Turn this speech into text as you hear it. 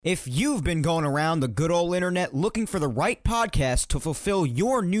If you've been going around the good old internet looking for the right podcast to fulfill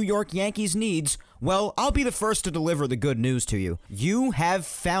your New York Yankees needs, well, I'll be the first to deliver the good news to you. You have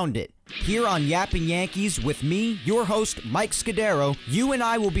found it. Here on Yapping Yankees with me, your host, Mike Scudero, you and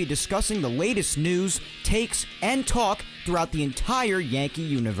I will be discussing the latest news, takes, and talk throughout the entire Yankee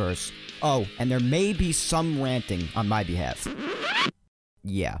universe. Oh, and there may be some ranting on my behalf.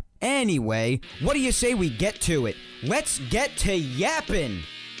 Yeah. Anyway, what do you say we get to it? Let's get to yapping!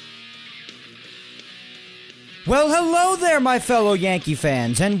 Well, hello there, my fellow Yankee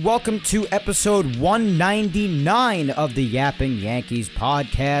fans, and welcome to episode 199 of the Yapping Yankees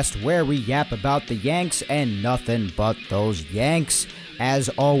podcast, where we yap about the Yanks and nothing but those Yanks. As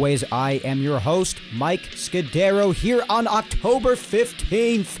always, I am your host, Mike Scudero, here on October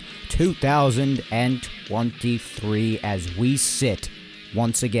 15th, 2023, as we sit,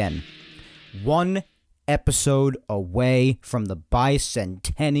 once again, one episode away from the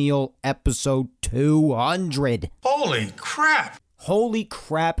bicentennial episode 200. Holy crap! Holy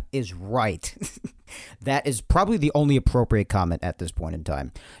crap is right. That is probably the only appropriate comment at this point in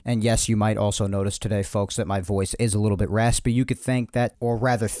time. And yes, you might also notice today, folks, that my voice is a little bit raspy. You could thank that, or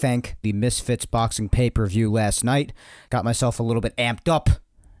rather thank the Misfits boxing pay-per-view last night. Got myself a little bit amped up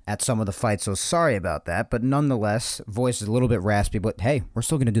at some of the fights, so sorry about that, but nonetheless, voice is a little bit raspy, but hey, we're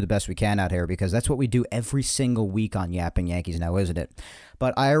still going to do the best we can out here, because that's what we do every single week on Yapping Yankees now, isn't it?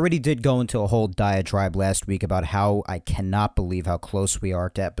 But I already did go into a whole diatribe last week about how I cannot believe how close we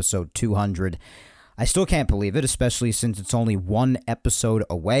are to episode 200. I still can't believe it, especially since it's only one episode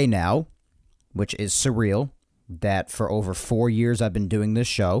away now, which is surreal, that for over 4 years I've been doing this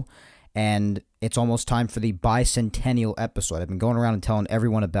show, and it's almost time for the bicentennial episode. I've been going around and telling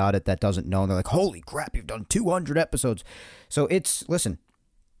everyone about it that doesn't know, and they're like, holy crap, you've done 200 episodes. So listen,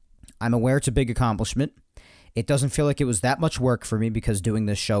 I'm aware it's a big accomplishment. It doesn't feel like it was that much work for me because doing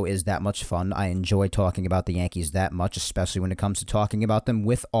this show is that much fun. I enjoy talking about the Yankees that much, especially when it comes to talking about them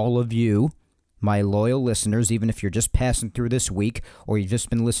with all of you, my loyal listeners, even if you're just passing through this week, or you've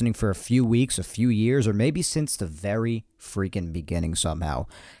just been listening for a few weeks, a few years, or maybe since the very freaking beginning somehow,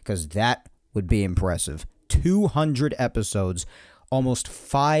 because that would be impressive. 200 episodes, almost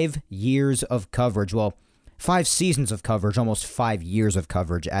 5 years of coverage. Well, 5 seasons of coverage, almost 5 years of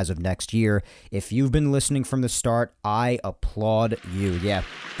coverage as of next year. If you've been listening from the start, I applaud you. Yeah,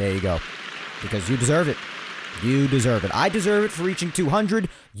 there you go. Because you deserve it. You deserve it. I deserve it for reaching 200.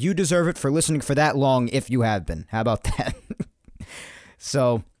 You deserve it for listening for that long if you have been. How about that?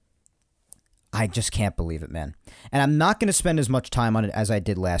 So, I just can't believe it, man. And I'm not going to spend as much time on it as I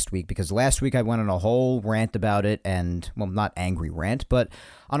did last week, because last week I went on a whole rant about it, and, well, not angry rant, but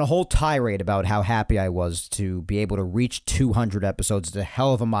on a whole tirade about how happy I was to be able to reach 200 episodes. It's a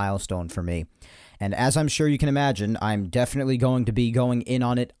hell of a milestone for me. And as I'm sure you can imagine, I'm definitely going to be going in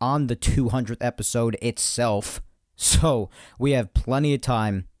on it on the 200th episode itself. So we have plenty of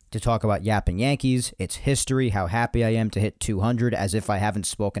time to talk about Yapping Yankees, its history, how happy I am to hit 200, as if I haven't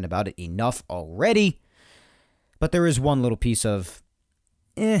spoken about it enough already. But there is one little piece of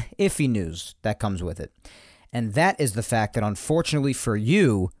iffy news that comes with it. And that is the fact that, unfortunately for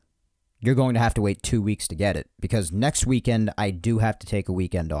you, you're going to have to wait 2 weeks to get it, because next weekend I do have to take a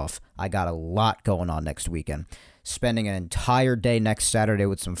weekend off. I got a lot going on next weekend. Spending an entire day next Saturday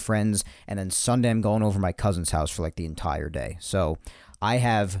with some friends, and then Sunday I'm going over my cousin's house for like the entire day. So I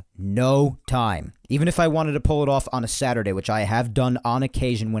have no time, even if I wanted to pull it off on a Saturday, which I have done on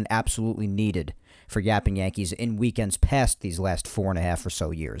occasion when absolutely needed for Yapping Yankees in weekends past these last 4.5 or so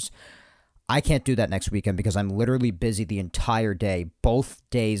years. I can't do that next weekend because I'm literally busy the entire day, both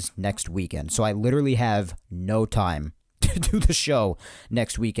days next weekend. So I literally have no time to do the show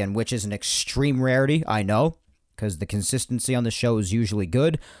next weekend, which is an extreme rarity, I know, because the consistency on the show is usually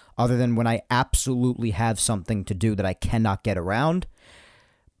good, other than when I absolutely have something to do that I cannot get around.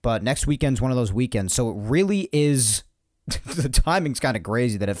 But next weekend's one of those weekends, so it really is, the timing's kind of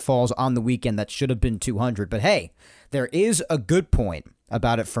crazy that it falls on the weekend that should have been 200. But hey, there is a good point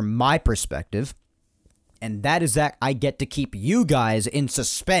about it from my perspective, and that is that I get to keep you guys in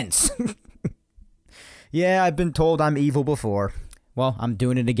suspense. Yeah, I've been told I'm evil before. Well, I'm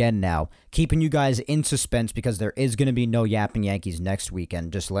doing it again now. Keeping you guys in suspense because there is going to be no Yapping Yankees next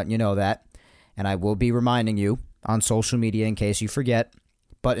weekend, just letting you know that. And I will be reminding you on social media in case you forget.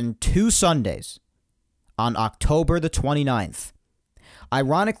 But in 2 Sundays, on October the 29th,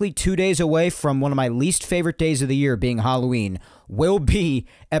 ironically 2 days away from one of my least favorite days of the year being Halloween, will be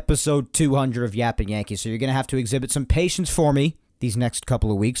episode 200 of Yapping Yankees. So you're going to have to exhibit some patience for me these next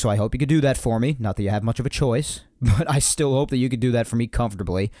couple of weeks, so I hope you could do that for me. Not that you have much of a choice, but I still hope that you could do that for me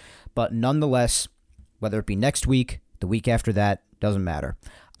comfortably. But nonetheless, whether it be next week, the week after that, doesn't matter.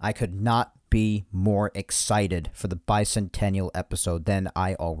 I could not be more excited for the bicentennial episode than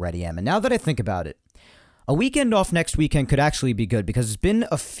I already am. And now that I think about it, a weekend off next weekend could actually be good because it's been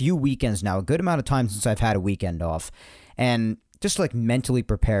a few weekends now, a good amount of time since I've had a weekend off. And just like mentally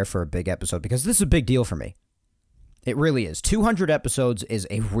prepare for a big episode because this is a big deal for me. It really is. 200 episodes is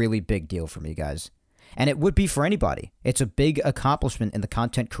a really big deal for me, guys. And it would be for anybody. It's a big accomplishment in the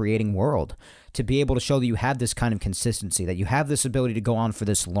content creating world to be able to show that you have this kind of consistency, that you have this ability to go on for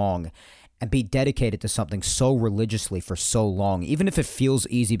this long and be dedicated to something so religiously for so long, even if it feels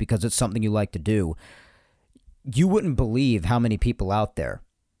easy because it's something you like to do. You wouldn't believe how many people out there,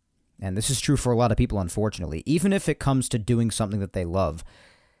 and this is true for a lot of people, unfortunately, even if it comes to doing something that they love,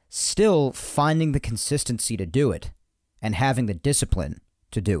 still finding the consistency to do it and having the discipline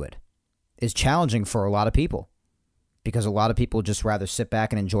to do it is challenging for a lot of people because a lot of people just rather sit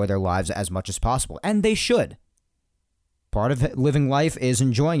back and enjoy their lives as much as possible. And they should. Part of living life is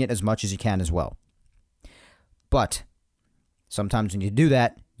enjoying it as much as you can as well. But sometimes when you do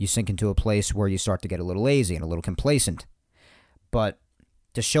that, you sink into a place where you start to get a little lazy and a little complacent. But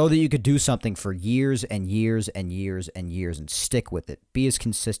to show that you could do something for years and years and years and years and stick with it, be as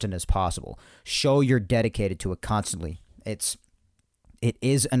consistent as possible, show you're dedicated to it constantly, it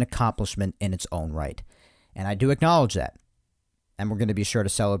is an accomplishment in its own right. And I do acknowledge that. And we're going to be sure to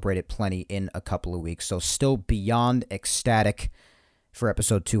celebrate it plenty in a couple of weeks. So still beyond ecstatic for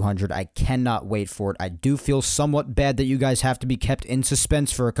episode 200. I cannot wait for it. I do feel somewhat bad that you guys have to be kept in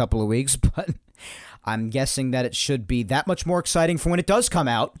suspense for a couple of weeks, but I'm guessing that it should be that much more exciting for when it does come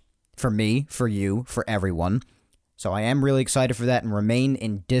out. For me, for you, for everyone. So I am really excited for that and remain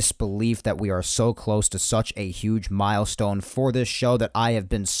in disbelief that we are so close to such a huge milestone for this show that I have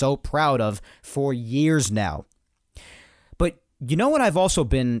been so proud of for years now. But you know what I've also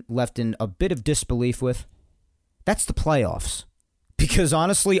been left in a bit of disbelief with? That's the playoffs. Because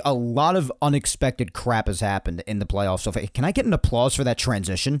honestly, a lot of unexpected crap has happened in the playoffs. So can I get an applause for that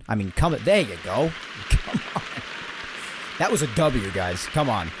transition? I mean, there you go. Come on. That was a W, guys. Come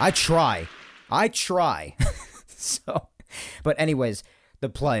on. I try. So, but anyways, the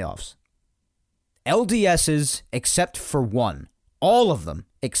playoffs. LDSs, except for one. All of them,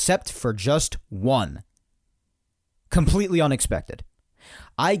 except for just one. Completely unexpected.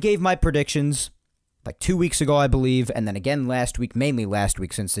 I gave my predictions like 2 weeks ago, I believe, and then again last week, mainly last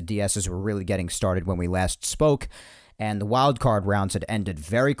week since the DSs were really getting started when we last spoke, and the wildcard rounds had ended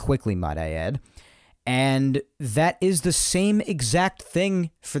very quickly, might I add. And that is the same exact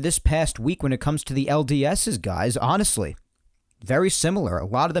thing for this past week when it comes to the LDSs, guys, honestly. Very similar. A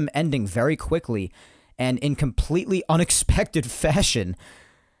lot of them ending very quickly and in completely unexpected fashion.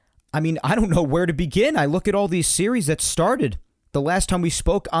 I mean, I don't know where to begin. I look at all these series that started. The last time we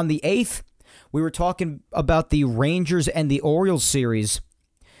spoke on the 8th, we were talking about the Rangers and the Orioles series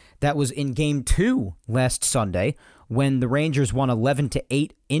that was in Game 2 last Sunday when the Rangers won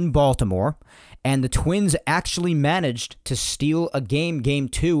 11-8 in Baltimore, and the Twins actually managed to steal a Game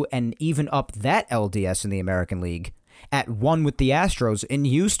 2, and even up that LDS in the American League at 1 with the Astros in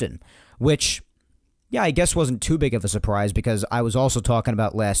Houston, which, yeah, I guess wasn't too big of a surprise because I was also talking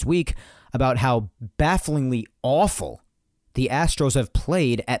about last week about how bafflingly awful the Astros have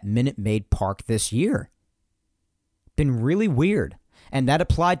played at Minute Maid Park this year. Been really weird. And that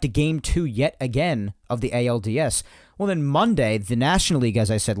applied to Game 2 yet again of the ALDS. Well, then Monday, the National League, as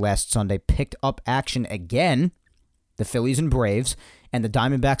I said last Sunday, picked up action again. The Phillies and Braves and the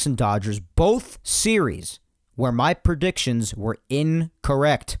Diamondbacks and Dodgers, both series where my predictions were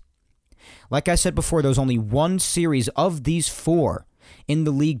incorrect. Like I said before, there was only one series of these 4 in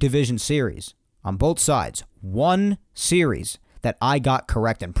the League Division Series on both sides. One series that I got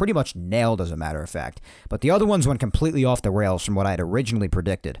correct and pretty much nailed, as a matter of fact. But the other ones went completely off the rails from what I had originally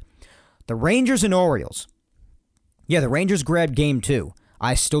predicted. The Rangers and Orioles. Yeah, the Rangers grabbed Game 2.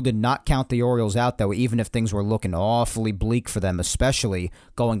 I still did not count the Orioles out, though, even if things were looking awfully bleak for them, especially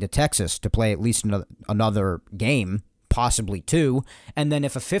going to Texas to play at least another game, possibly 2, and then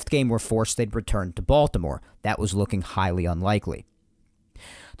if a 5th game were forced, they'd return to Baltimore. That was looking highly unlikely.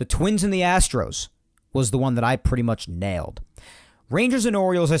 The Twins and the Astros was the one that I pretty much nailed. Rangers and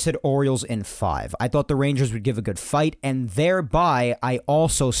Orioles, I said Orioles in 5. I thought the Rangers would give a good fight, and thereby I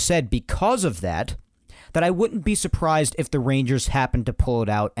also said, because of that I wouldn't be surprised if the Rangers happened to pull it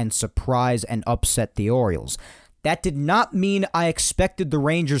out and surprise and upset the Orioles. That did not mean I expected the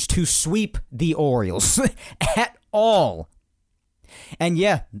Rangers to sweep the Orioles at all. And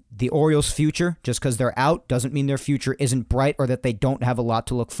yeah, the Orioles' future, just because they're out, doesn't mean their future isn't bright or that they don't have a lot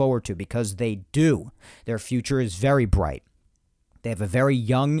to look forward to, because they do. Their future is very bright. They have a very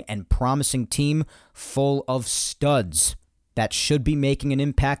young and promising team full of studs. that should be making an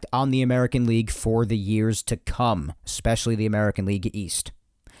impact on the American League for the years to come, especially the American League East.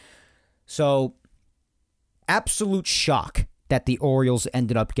 So, absolute shock that the Orioles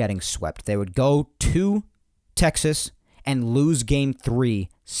ended up getting swept. They would go to Texas and lose Game 3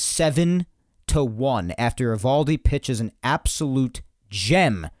 7-1 after Eovaldi pitches an absolute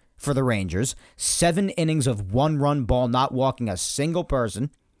gem for the Rangers. 7 innings of 1-run ball, not walking a single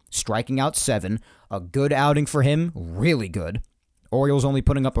person, striking out 7. A good outing for him, really good. Orioles only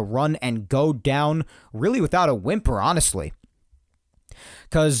putting up a run and go down really without a whimper, honestly.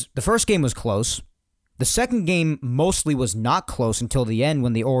 Because the first game was close. The second game mostly was not close until the end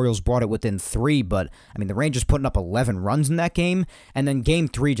when the Orioles brought it within 3, but, the Rangers putting up 11 runs in that game, and then Game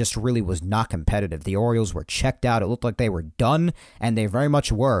 3 just really was not competitive. The Orioles were checked out. It looked like they were done, and they very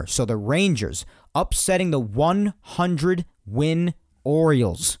much were. So the Rangers upsetting the 100-win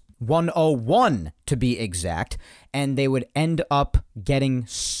Orioles, 101 to be exact, and they would end up getting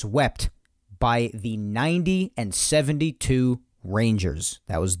swept by the 90-72 Rangers.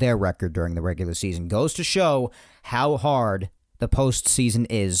 That was their record during the regular season. Goes to show how hard the postseason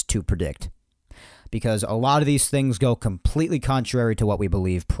is to predict, because a lot of these things go completely contrary to what we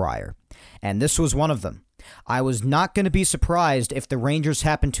believed prior, and this was one of them. I was not going to be surprised if the Rangers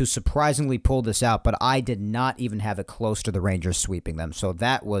happened to surprisingly pull this out, but I did not even have it close to the Rangers sweeping them, so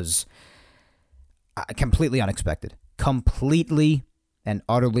that was completely unexpected. Completely and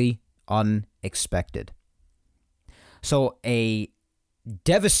utterly unexpected. So a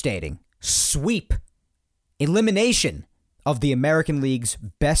devastating sweep, elimination of the American League's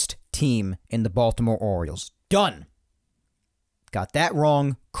best team in the Baltimore Orioles. Done. Got that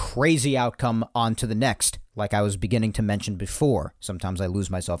wrong. Crazy outcome. On to the next. Like I was beginning to mention before. Sometimes I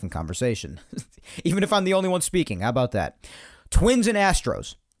lose myself in conversation. Even if I'm the only one speaking. How about that? Twins and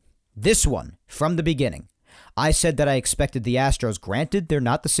Astros. This one, from the beginning. I said that I expected the Astros. Granted, they're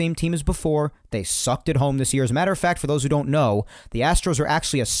not the same team as before. They sucked at home this year. As a matter of fact, for those who don't know, the Astros are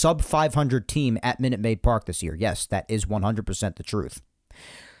actually a sub-500 team at Minute Maid Park this year. Yes, that is 100% the truth.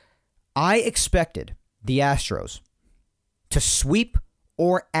 I expected the Astros to sweep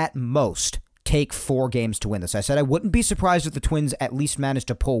or at most take 4 games to win this. I said I wouldn't be surprised if the Twins at least managed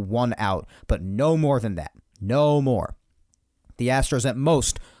to pull 1 out, but no more than that. No more. The Astros at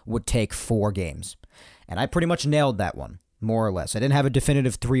most would take 4 games. And I pretty much nailed that one, more or less. I didn't have a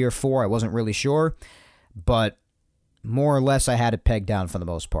definitive 3 or 4. I wasn't really sure. But more or less, I had it pegged down for the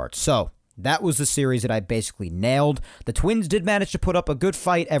most part. So that was the series that I basically nailed. The Twins did manage to put up a good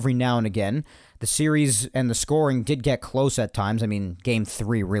fight every now and again. The series and the scoring did get close at times. Game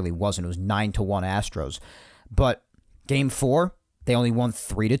 3 really wasn't. It was 9-1 Astros. But Game 4, they only won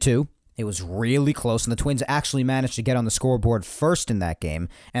 3-2. It was really close, and the Twins actually managed to get on the scoreboard first in that game,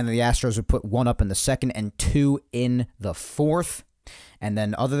 and the Astros would put 1 up in the second and 2 in the fourth. And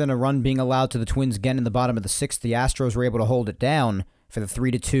then other than a run being allowed to the Twins again in the bottom of the 6th, the Astros were able to hold it down for the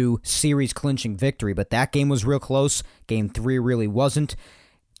 3-2 series-clinching victory. But that game was real close. Game 3 really wasn't.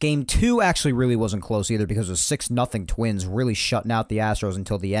 Game 2 actually really wasn't close either because it was 6-0 Twins really shutting out the Astros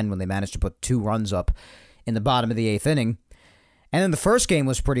until the end when they managed to put 2 runs up in the bottom of the 8th inning. And then the first game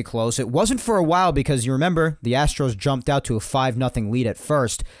was pretty close. It wasn't for a while because you remember the Astros jumped out to a 5-0 lead at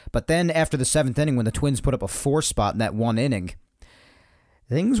first. But then after the 7th inning when the Twins put up a 4 spot in that 1 inning,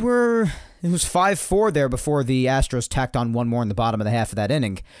 it was 5-4 there before the Astros tacked on 1 more in the bottom of the half of that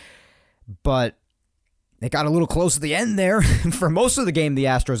inning. But it got a little close at the end there. For most of the game, the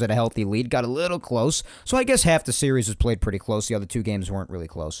Astros had a healthy lead, got a little close. So I guess half the series was played pretty close. The other 2 games weren't really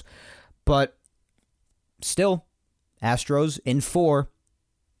close. But still, Astros in 4,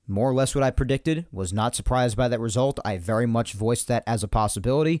 more or less what I predicted. Was not surprised by that result. I very much voiced that as a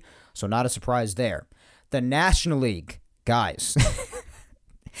possibility, so not a surprise there. The National League, guys,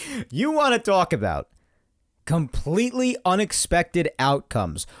 you want to talk about completely unexpected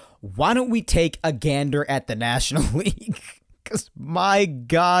outcomes. Why don't we take a gander at the National League? Because my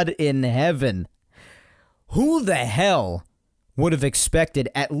God in heaven, who the hell would have expected,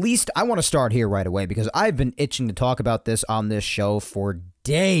 at least, I want to start here right away because I've been itching to talk about this on this show for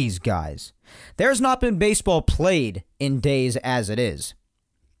days, guys. There's not been baseball played in days as it is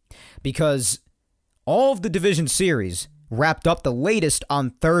because all of the division series wrapped up the latest on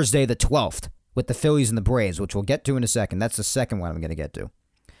Thursday the 12th with the Phillies and the Braves, which we'll get to in a second. That's the second one I'm going to get to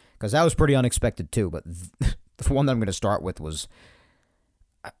because that was pretty unexpected too, but the one that I'm going to start with was...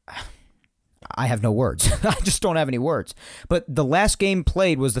 I have no words. I just don't have any words. But the last game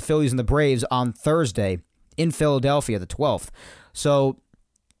played was the Phillies and the Braves on Thursday in Philadelphia, the 12th. So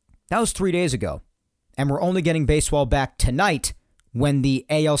that was 3 days ago. And we're only getting baseball back tonight, when the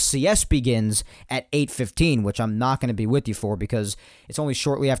ALCS begins at 8:15, which I'm not going to be with you for because it's only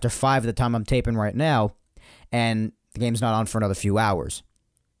shortly after 5 at the time I'm taping right now, and the game's not on for another few hours.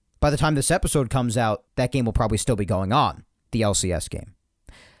 By the time this episode comes out, that game will probably still be going on, the LCS game.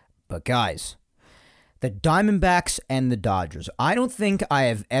 But guys, the Diamondbacks and the Dodgers, I don't think I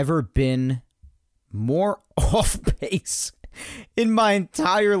have ever been more off base in my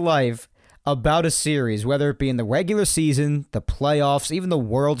entire life about a series, whether it be in the regular season, the playoffs, even the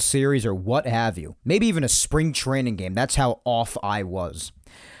World Series, or what have you. Maybe even a spring training game. That's how off I was.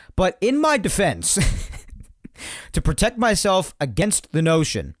 But in my defense, to protect myself against the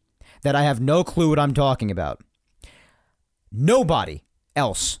notion that I have no clue what I'm talking about, nobody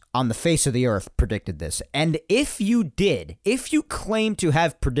else on the face of the earth predicted this. And if you did, if you claim to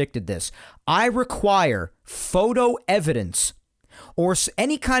have predicted this, I require photo evidence or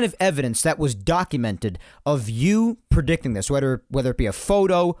any kind of evidence that was documented of you predicting this, whether it be a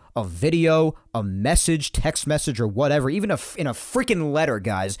photo, a video, a message, text message, or whatever, even in a freaking letter,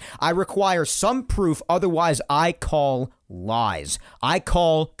 guys. I require some proof, otherwise I call lies. I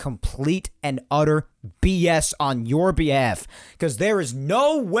call complete and utter BS on your behalf, because there is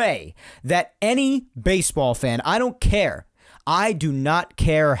no way that any baseball fan, I don't care, I do not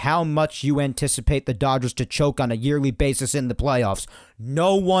care how much you anticipate the Dodgers to choke on a yearly basis in the playoffs.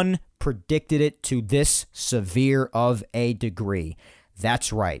 No one predicted it to this severe of a degree.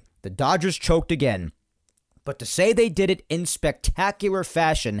 That's right. The Dodgers choked again. But to say they did it in spectacular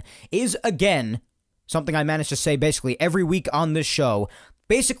fashion is, again, something I managed to say basically every week on this show,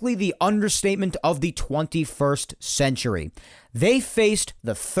 basically the understatement of the 21st century. They faced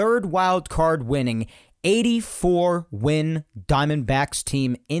the third wild card winning 84-win Diamondbacks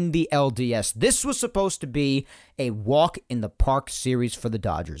team in the LDS. This was supposed to be a walk-in-the-park series for the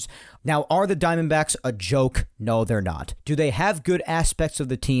Dodgers. Now, are the Diamondbacks a joke? No, they're not. Do they have good aspects of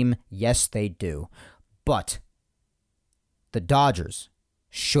the team? Yes, they do. But the Dodgers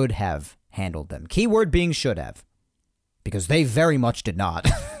should have handled them. Keyword being should have. Because they very much did not.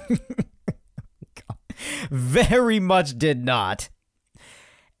 Very much did not.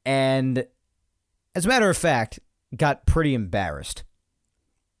 And as a matter of fact, got pretty embarrassed.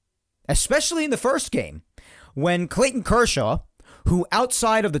 Especially in the first game, when Clayton Kershaw, who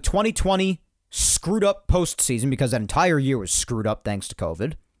outside of the 2020 screwed up postseason, because that entire year was screwed up thanks to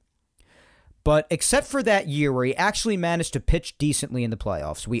COVID, but except for that year where he actually managed to pitch decently in the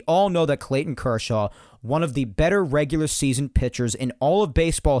playoffs, we all know that Clayton Kershaw, one of the better regular season pitchers in all of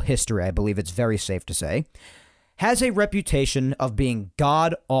baseball history, I believe it's very safe to say, has a reputation of being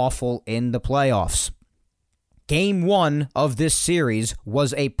god-awful in the playoffs. Game 1 of this series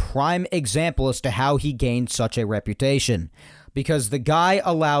was a prime example as to how he gained such a reputation, because the guy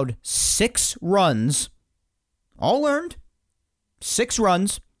allowed 6 runs, all earned, 6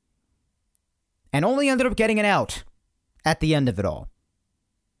 runs, and only ended up getting an out at the end of it all.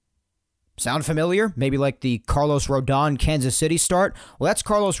 Sound familiar? Maybe like the Carlos Rodon Kansas City start? Well, that's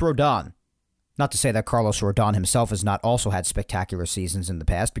Carlos Rodon. Not to say that Carlos Rodon himself has not also had spectacular seasons in the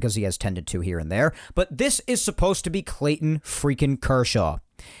past, because he has tended to here and there. But this is supposed to be Clayton freaking Kershaw.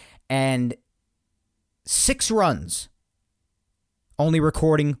 And 6 runs, only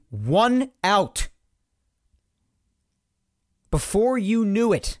recording 1 out. Before you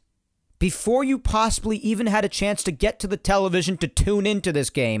knew it, before you possibly even had a chance to get to the television to tune into this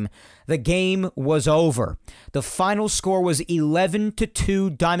game, the game was over. The final score was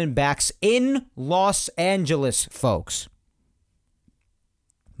 11-2 Diamondbacks in Los Angeles, folks.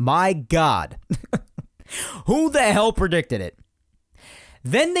 My God. Who the hell predicted it?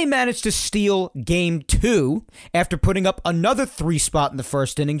 Then they managed to steal Game 2 after putting up another 3-spot in the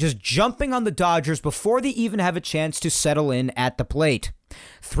first inning, just jumping on the Dodgers before they even have a chance to settle in at the plate.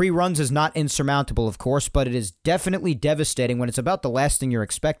 3 runs is not insurmountable, of course, but it is definitely devastating when it's about the last thing you're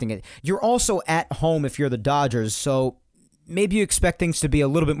expecting it. You're also at home if you're the Dodgers, so maybe you expect things to be a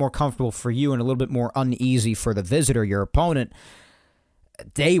little bit more comfortable for you and a little bit more uneasy for the visitor, your opponent.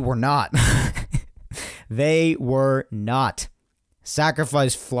 They were not. They were not.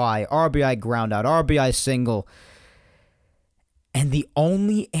 Sacrifice fly, RBI ground out, RBI single. And the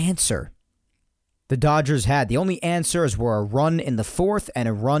only answer the Dodgers had, the only answers were a run in the 4th and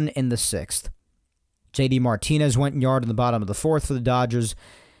a run in the 6th. J.D. Martinez went yard in the bottom of the 4th for the Dodgers,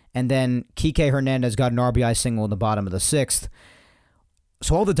 and then Kike Hernandez got an RBI single in the bottom of the 6th.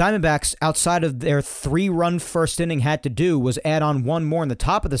 So all the Diamondbacks, outside of their 3-run first inning, had to do was add on 1 more in the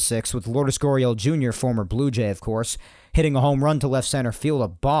top of the 6th with Lourdes Gurriel Jr., former Blue Jay, of course, hitting a home run to left center field, a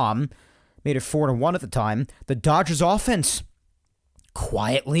bomb, made it 4-1 at the time. The Dodgers offense,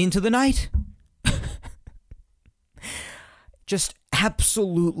 quietly into the night. Just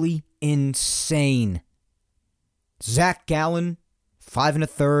Absolutely insane. Zach Gallen, 5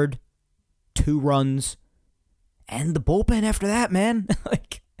 1/3, 2 runs, and the bullpen after that, man.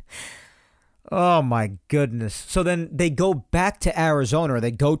 Oh my goodness. So then they go back to Arizona, or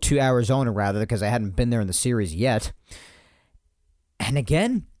they go to Arizona rather, because they hadn't been there in the series yet. And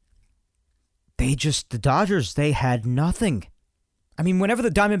again, the Dodgers, they had nothing. I mean, whenever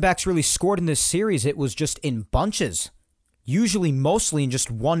the Diamondbacks really scored in this series, it was just in bunches. Usually mostly in just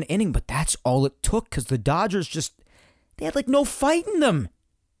one inning, but that's all it took, because the Dodgers they had no fight in them.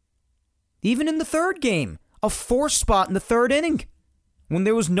 Even in the third game, a 4 spot in the third inning when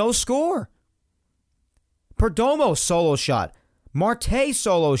there was no score. Perdomo solo shot, Marte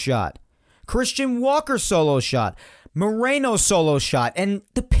solo shot, Christian Walker solo shot, Moreno solo shot, and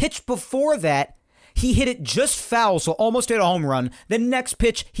the pitch before that, he hit it just foul, so almost hit a home run. The next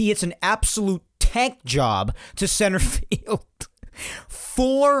pitch, he hits an absolute tank job to center field.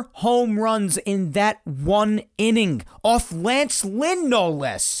 4 home runs in that one inning, off Lance Lynn, no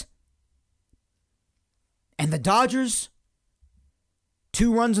less. And the Dodgers,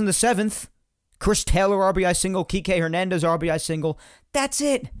 2 runs in the 7th. Chris Taylor RBI single, Kike Hernandez RBI single. That's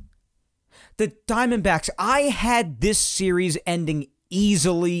it. The Diamondbacks, I had this series ending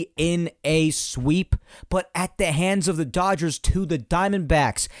easily in a sweep, but at the hands of the Dodgers to the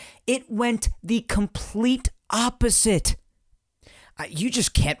Diamondbacks, it went the complete opposite. You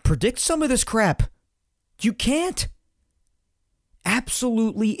just can't predict some of this crap. You can't.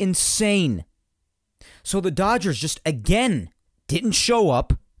 Absolutely insane. So the Dodgers just, again, didn't show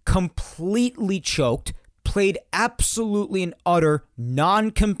up, completely choked, played absolutely an utter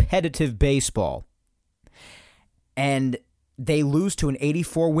non-competitive baseball. And they lose to an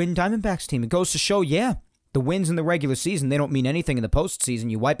 84-win Diamondbacks team. It goes to show, yeah, the wins in the regular season, they don't mean anything in the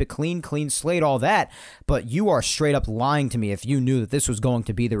postseason. You wipe it clean slate, all that. But you are straight up lying to me if you knew that this was going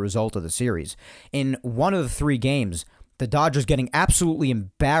to be the result of the series. In one of the 3 games, the Dodgers getting absolutely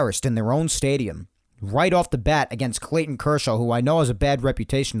embarrassed in their own stadium right off the bat against Clayton Kershaw, who I know has a bad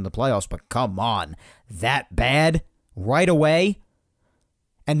reputation in the playoffs, but come on, that bad right away?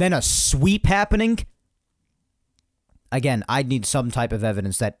 And then a sweep happening? Again, I'd need some type of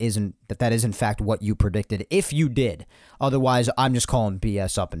evidence that is in fact what you predicted, if you did. Otherwise, I'm just calling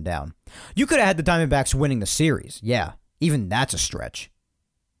BS up and down. You could have had the Diamondbacks winning the series. Yeah, even that's a stretch.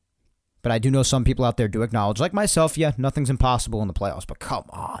 But I do know some people out there do acknowledge, like myself, yeah, nothing's impossible in the playoffs. But come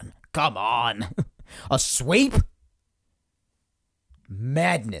on. A sweep?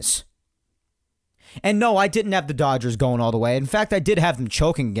 Madness. And no, I didn't have the Dodgers going all the way. In fact, I did have them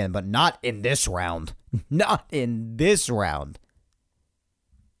choking again, but not in this round. Not in this round.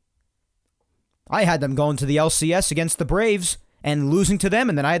 I had them going to the LCS against the Braves and losing to them,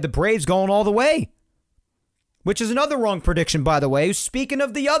 and then I had the Braves going all the way. Which is another wrong prediction, by the way. Speaking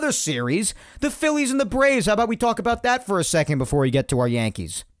of the other series, the Phillies and the Braves, how about we talk about that for a second before we get to our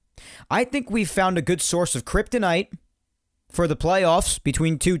Yankees? I think we've found a good source of kryptonite for the playoffs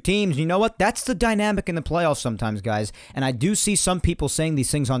between 2 teams. You know what? That's the dynamic in the playoffs sometimes, guys. And I do see some people saying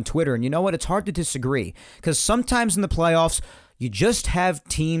these things on Twitter. And you know what? It's hard to disagree. Because sometimes in the playoffs, you just have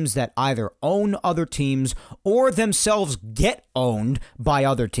teams that either own other teams or themselves get owned by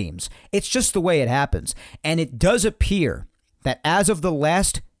other teams. It's just the way it happens. And it does appear that as of the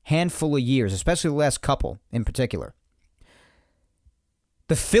last handful of years, especially the last couple in particular,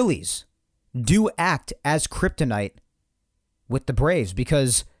 the Phillies do act as kryptonite with the Braves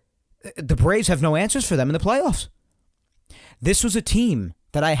because the Braves have no answers for them in the playoffs. This was a team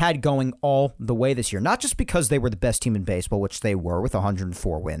that I had going all the way this year, not just because they were the best team in baseball, which they were with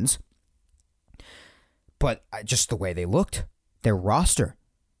 104 wins, but just the way they looked, their roster,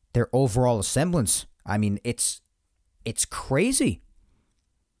 their overall semblance. I mean, it's crazy.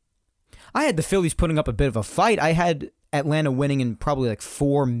 I had the Phillies putting up a bit of a fight. I had Atlanta winning in probably like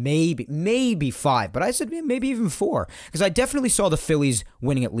 4, maybe 5. But I said maybe even 4. Because I definitely saw the Phillies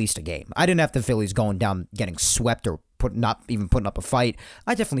winning at least a game. I didn't have the Phillies going down, getting swept, or not even putting up a fight.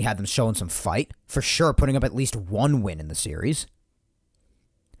 I definitely had them showing some fight. For sure, putting up at least 1 win in the series.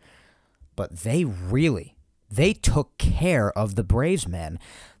 But they took care of the Braves, man.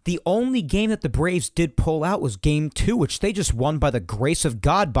 The only game that the Braves did pull out was Game 2, which they just won by the grace of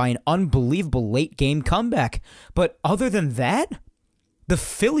God by an unbelievable late-game comeback. But other than that, the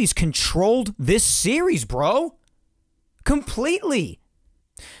Phillies controlled this series, bro. Completely.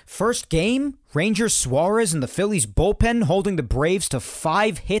 First game, Ranger Suarez and the Phillies bullpen holding the Braves to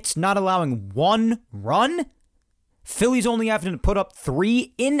 5 hits, not allowing 1 run. Phillies only having to put up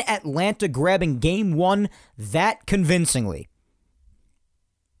 3 in Atlanta, grabbing Game 1 that convincingly.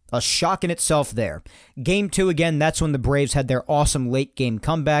 A shock in itself there. Game 2, again, that's when the Braves had their awesome late-game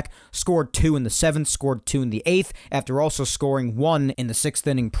comeback, scored 2 in the 7th, scored 2 in the 8th, after also scoring 1 in the 6th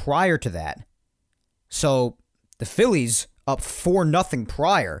inning prior to that. So the Phillies, up 4-0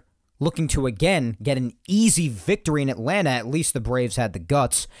 prior, looking to again get an easy victory in Atlanta. At least the Braves had the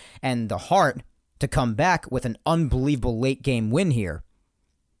guts and the heart to come back with an unbelievable late-game win here.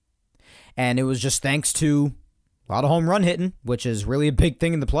 And it was just thanks to a lot of home run hitting, which is really a big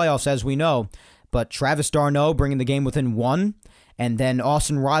thing in the playoffs, as we know. But Travis d'Arnaud bringing the game within 1, and then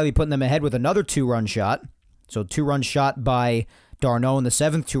Austin Riley putting them ahead with another 2-run shot. So 2-run shot by d'Arnaud in the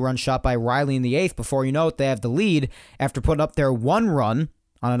 7th, 2-run shot by Riley in the 8th. Before you know it, they have the lead after putting up their 1 run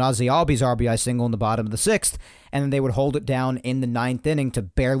on an Ozzie Albies RBI single in the bottom of the 6th, and then they would hold it down in the 9th inning to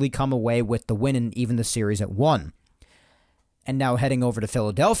barely come away with the win and even the series at 1. And now heading over to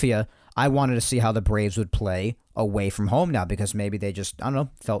Philadelphia, I wanted to see how the Braves would play away from home now, because maybe they just, I don't know,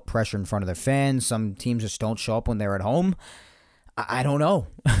 felt pressure in front of their fans. Some teams just don't show up when they're at home. I don't know.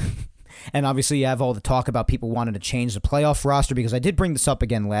 And obviously you have all the talk about people wanting to change the playoff roster, because I did bring this up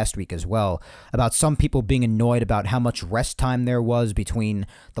again last week as well, about some people being annoyed about how much rest time there was between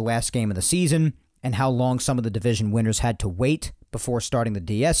the last game of the season and how long some of the division winners had to wait before starting the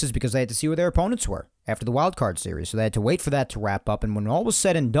DSs, because they had to see where their opponents were after the wild card series. So they had to wait for that to wrap up. And when all was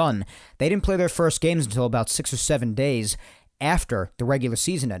said and done, they didn't play their first games until about 6 or 7 days after the regular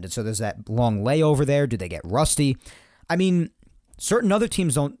season ended. So there's that long layover there. Do they get rusty? I mean, certain other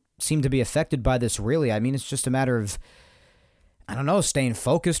teams don't seem to be affected by this, really. I mean, it's just a matter of, I don't know, staying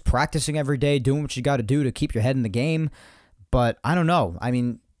focused, practicing every day, doing what you got to do to keep your head in the game. But I don't know. I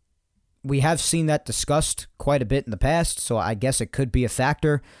mean, we have seen that discussed quite a bit in the past, so I guess it could be a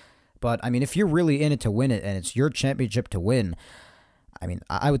factor. But, I mean, if you're really in it to win it and it's your championship to win, I mean,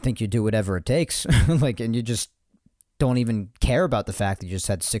 I would think you do whatever it takes. And you just don't even care about the fact that you just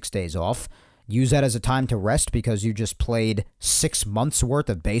had 6 days off. Use that as a time to rest because you just played 6 months worth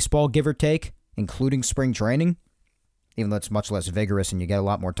of baseball, give or take, including spring training. Even though it's much less vigorous and you get a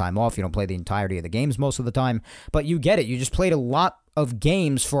lot more time off. You don't play the entirety of the games most of the time. But you get it. You just played a lot of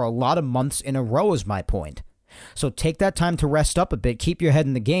games for a lot of months in a row is my point. So take that time to rest up a bit. Keep your head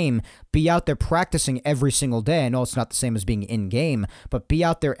in the game. Be out there practicing every single day. I know it's not the same as being in-game, but be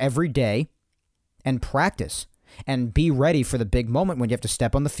out there every day and practice. And be ready for the big moment when you have to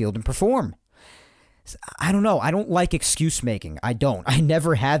step on the field and perform. I don't know. I don't like excuse making. I don't. I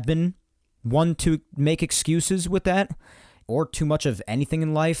never have been one to make excuses with that or too much of anything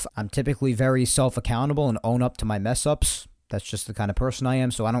in life. I'm typically very self-accountable and own up to my mess-ups. That's just the kind of person I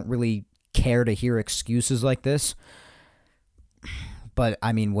am, so I don't really care to hear excuses like this. But,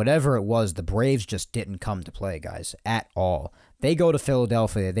 I mean, whatever it was, the Braves just didn't come to play, guys, at all. They go to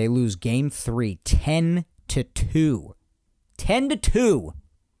Philadelphia. They lose Game 3, 10-2. 10-2.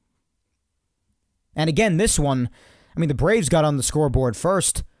 And again, this one, I mean, the Braves got on the scoreboard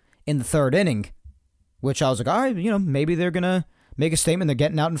first in the 3rd inning, which I was like, all right, maybe they're going to make a statement. They're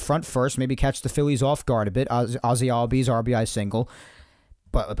getting out in front first, maybe catch the Phillies off guard a bit. Ozzie Albies RBI single.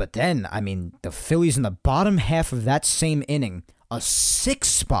 But then, I mean, the Phillies in the bottom half of that same inning, a 6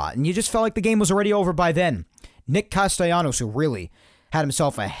 spot, and you just felt like the game was already over by then. Nick Castellanos, who really had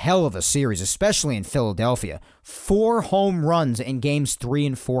himself a hell of a series, especially in Philadelphia. 4 home runs in games 3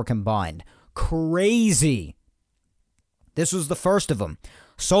 and 4 combined. Crazy. This was the first of them.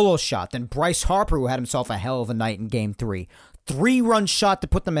 Solo shot. Then Bryce Harper, who had himself a hell of a night in Game 3. 3-run shot to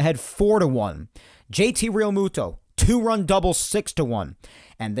put them ahead 4-1. JT Realmuto, 2-run double 6-1.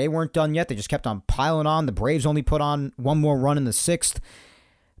 And they weren't done yet. They just kept on piling on. The Braves only put on 1 more run in the 6th.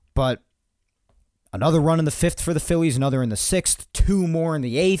 But another run in the 5th for the Phillies, another in the 6th, 2 more in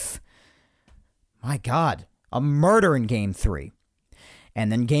the 8th. My God, a murder in Game 3. And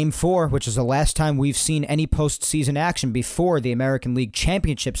then Game 4, which is the last time we've seen any postseason action before the American League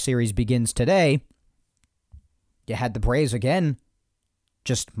Championship Series begins today, you had the Braves again,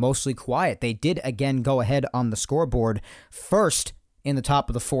 just mostly quiet. They did again go ahead on the scoreboard first in the top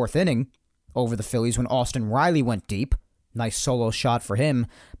of the 4th inning over the Phillies when Austin Riley went deep. Nice solo shot for him.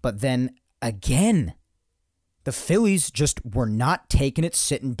 But then again, the Phillies just were not taking it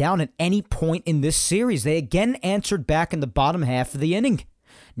sitting down at any point in this series. They again answered back in the bottom half of the inning.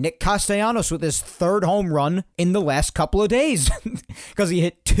 Nick Castellanos with his 3rd home run in the last couple of days because he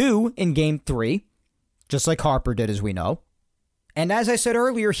hit 2 in Game 3, just like Harper did, as we know. And as I said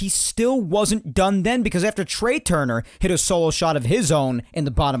earlier, he still wasn't done then because after Trey Turner hit a solo shot of his own in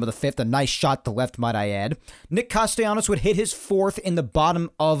the bottom of the 5th, a nice shot to left, might I add, Nick Castellanos would hit his 4th in the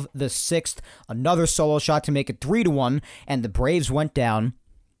bottom of the 6th, another solo shot to make it 3-1, and the Braves went down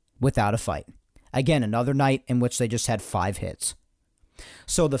without a fight. Again, another night in which they just had 5 hits.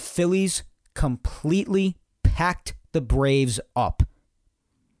 So the Phillies completely packed the Braves up.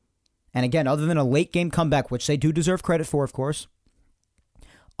 And again, other than a late game comeback, which they do deserve credit for, of course,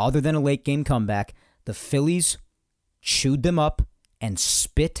 other than a late game comeback, the Phillies chewed them up and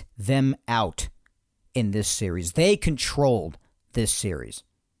spit them out in this series. They controlled this series.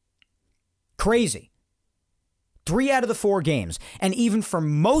 Crazy. 3 out of the 4 games. And even for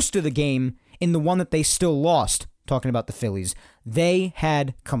most of the game in the one that they still lost, talking about the Phillies, they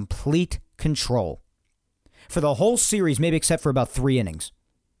had complete control. For the whole series, maybe except for about 3 innings.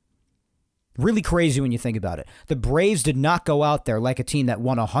 Really crazy when you think about it. The Braves did not go out there like a team that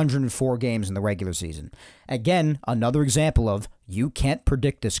won 104 games in the regular season. Again, another example of you can't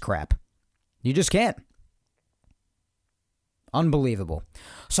predict this crap. You just can't. Unbelievable.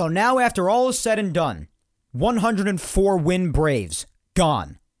 So now after all is said and done, 104 win Braves,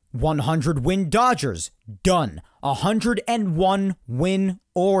 gone. 100 win Dodgers, done. 101 win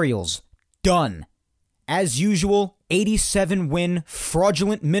Orioles, done. As usual, 87 win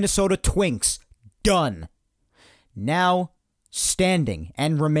fraudulent Minnesota Twinks, done. Now, standing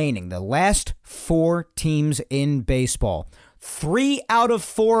and remaining, the last 4 teams in baseball. 3 out of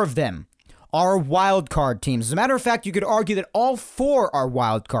 4 of them are wild card teams. As a matter of fact, you could argue that all 4 are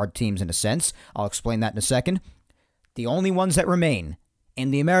wild card teams in a sense. I'll explain that in a second. The only ones that remain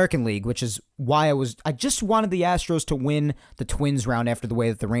in the American League, which is why I just wanted the Astros to win the Twins round after the way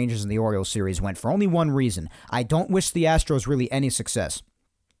that the Rangers and the Orioles series went, for only one reason. I don't wish the Astros really any success.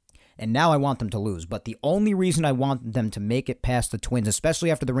 And now I want them to lose. But the only reason I want them to make it past the Twins,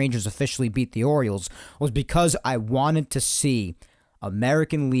 especially after the Rangers officially beat the Orioles, was because I wanted to see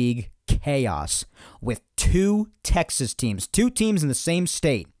American League chaos with 2 Texas teams, 2 teams in the same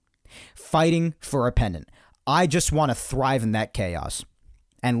state, fighting for a pennant. I just want to thrive in that chaos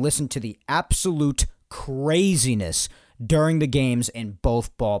and listen to the absolute craziness during the games in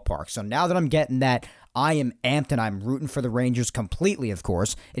both ballparks. So now that I'm getting that, I am amped and I'm rooting for the Rangers completely, of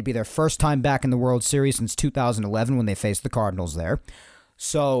course. It'd be their first time back in the World Series since 2011 when they faced the Cardinals there.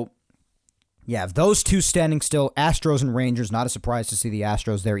 So, yeah, those 2 standing still, Astros and Rangers. Not a surprise to see the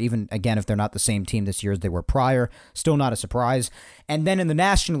Astros there, even, again, if they're not the same team this year as they were prior. Still not a surprise. And then in the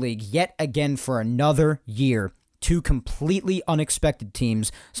National League, yet again for another year, 2 completely unexpected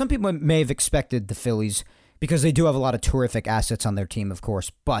teams. Some people may have expected the Phillies because they do have a lot of terrific assets on their team, of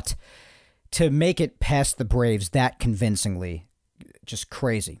course. But to make it past the Braves that convincingly, just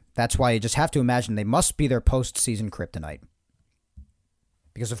crazy. That's why you just have to imagine they must be their postseason kryptonite.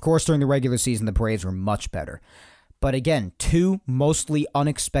 Because, of course, during the regular season, the Braves were much better. But again, 2 mostly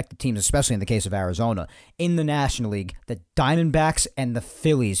unexpected teams, especially in the case of Arizona, in the National League, the Diamondbacks and the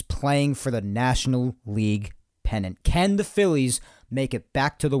Phillies playing for the National League pennant. Can the Phillies make it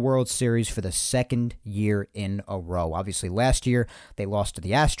back to the World Series for the 2nd year in a row? Obviously, last year, they lost to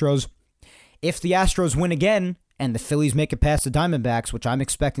the Astros. If the Astros win again, and the Phillies make it past the Diamondbacks, which I'm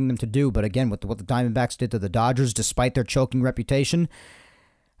expecting them to do, but again, with what the Diamondbacks did to the Dodgers, despite their choking reputation,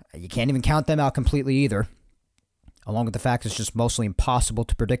 you can't even count them out completely either. Along with the fact it's just mostly impossible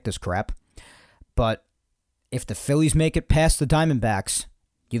to predict this crap. But if the Phillies make it past the Diamondbacks,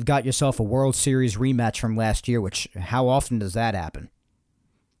 you've got yourself a World Series rematch from last year, which, how often does that happen?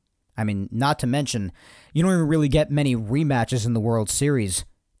 I mean, not to mention, you don't even really get many rematches in the World Series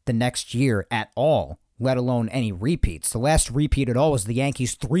the next year at all, let alone any repeats. The last repeat at all was the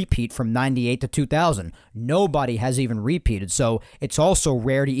Yankees' three-peat from 98 to 2000. Nobody has even repeated, so it's also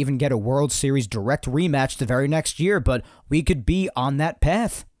rare to even get a World Series direct rematch the very next year, but we could be on that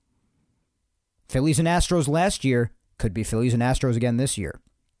path. Phillies and Astros last year could be Phillies and Astros again this year.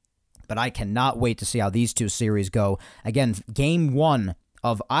 But I cannot wait to see how these 2 series go. Again, Game 1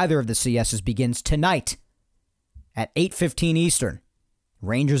 of either of the CSs begins tonight at 8:15 Eastern.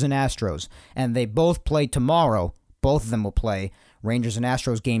 Rangers and Astros. And they both play tomorrow. Both of them will play. Rangers and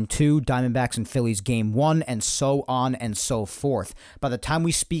Astros Game 2, Diamondbacks and Phillies Game 1, and so on and so forth. By the time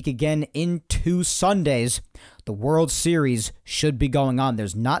we speak again in 2 Sundays, the World Series should be going on.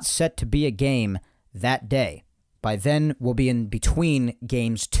 There's not set to be a game that day. By then, we'll be in between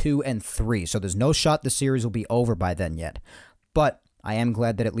Games 2 and 3, so there's no shot the series will be over by then yet. But I am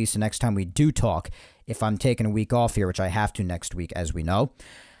glad that at least the next time we do talk, if I'm taking a week off here, which I have to next week, as we know,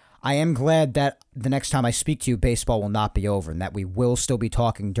 I am glad that the next time I speak to you, baseball will not be over, and that we will still be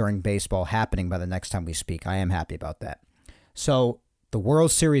talking during baseball happening by the next time we speak. I am happy about that. So the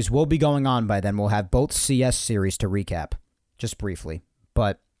World Series will be going on by then. We'll have both CS series to recap, just briefly.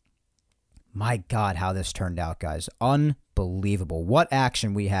 But my God, how this turned out, guys. Unbelievable. What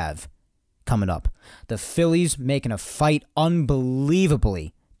action we have coming up. The Phillies making a fight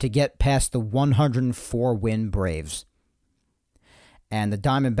unbelievably to get past the 104-win Braves. And the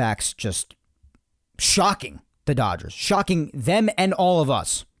Diamondbacks just shocking the Dodgers. Shocking them and all of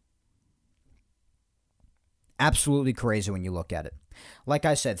us. Absolutely crazy when you look at it. Like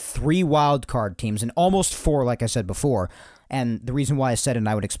I said, 3 wild card teams and almost 4, like I said before. And the reason why I said it, and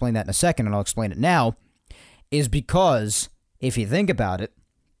I would explain that in a second, and I'll explain it now, is because, if you think about it,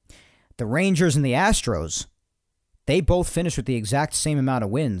 the Rangers and the Astros, they both finished with the exact same amount of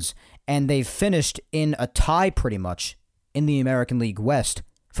wins, and they've finished in a tie pretty much in the American League West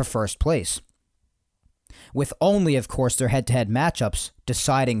for first place. With only, of course, their head-to-head matchups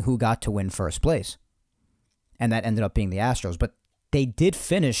deciding who got to win first place. And that ended up being the Astros. But they did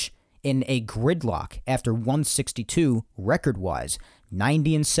finish in a gridlock after 162 record-wise,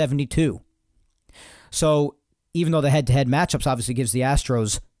 90-72. So even though the head-to-head matchups obviously gives the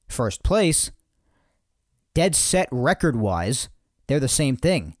Astros first place, dead set record-wise, they're the same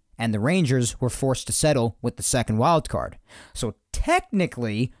thing. And the Rangers were forced to settle with the second wild card. So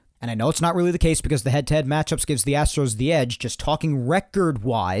technically, and I know it's not really the case because the head-to-head matchups gives the Astros the edge, just talking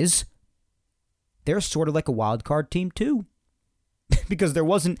record-wise, they're sort of like a wild card team too. Because there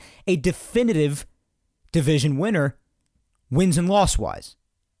wasn't a definitive division winner wins and loss-wise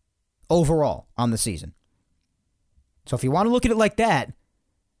overall on the season. So if you want to look at it like that,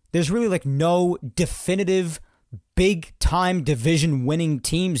 there's really like no definitive big-time division-winning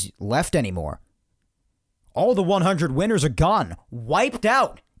teams left anymore. All the 100 winners are gone, wiped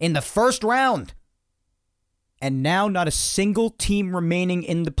out in the first round. And now not a single team remaining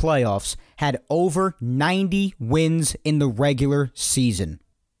in the playoffs had over 90 wins in the regular season.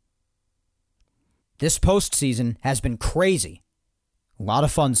 This postseason has been crazy. A lot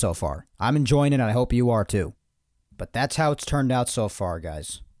of fun so far. I'm enjoying it, and I hope you are too. But that's how it's turned out so far,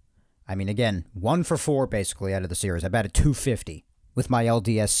 guys. I mean, again, 1 for 4 basically out of the series. I batted 250 with my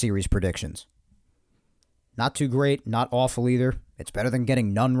LDS series predictions. Not too great, not awful either. It's better than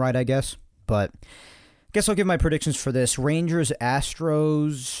getting none right, I guess. But I guess I'll give my predictions for this. Rangers,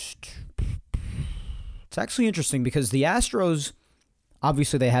 Astros. It's actually interesting because the Astros,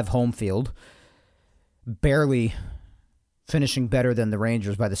 obviously they have home field. Barely finishing better than the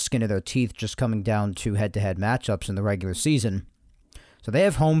Rangers by the skin of their teeth, just coming down to head-to-head matchups in the regular season. So they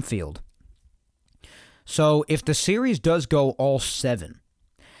have home field. So if the series does go all 7,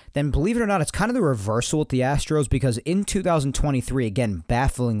 then believe it or not, it's kind of the reversal with the Astros because in 2023, again,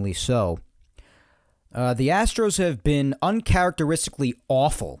 bafflingly so, the Astros have been uncharacteristically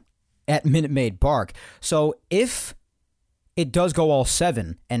awful at Minute Maid Park. So if it does go all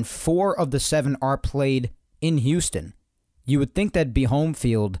 7 and 4 of the 7 are played in Houston, you would think that'd be home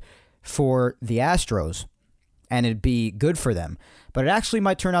field for the Astros and it'd be good for them. But it actually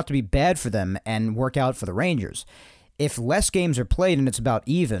might turn out to be bad for them and work out for the Rangers. If less games are played and it's about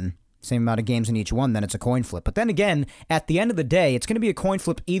even, same amount of games in each one, then it's a coin flip. But then again, at the end of the day, it's going to be a coin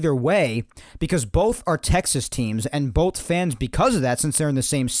flip either way because both are Texas teams and both fans, because of that, since they're in the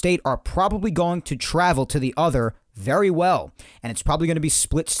same state, are probably going to travel to the other very well. And it's probably going to be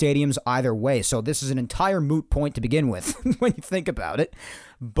split stadiums either way. So this is an entire moot point to begin with when you think about it.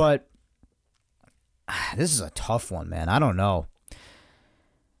 But this is a tough one, man. I don't know.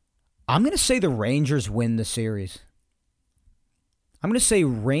 I'm going to say the Rangers win the series. I'm going to say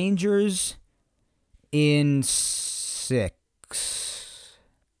Rangers in 6.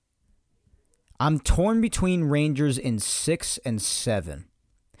 I'm torn between Rangers in 6 and 7.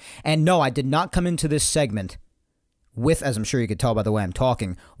 And no, I did not come into this segment with, as I'm sure you could tell by the way I'm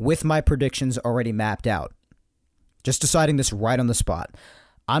talking, with my predictions already mapped out. Just deciding this right on the spot.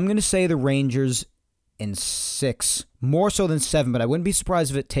 I'm going to say the Rangers in 6, more so than 7, but I wouldn't be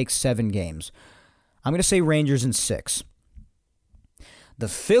surprised if it takes 7 games. I'm going to say Rangers in 6. The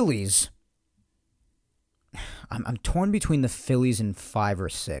Phillies, I'm torn between the Phillies in 5 or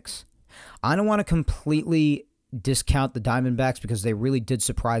 6. I don't want to completely discount the Diamondbacks because they really did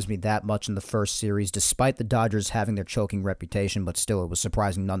surprise me that much in the first series, despite the Dodgers having their choking reputation, but still it was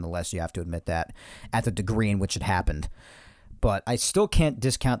surprising nonetheless, you have to admit that, at the degree in which it happened. But I still can't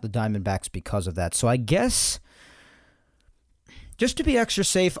discount the Diamondbacks because of that. So I guess, just to be extra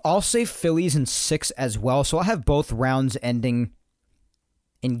safe, I'll say Phillies in 6 as well. So I'll have both rounds ending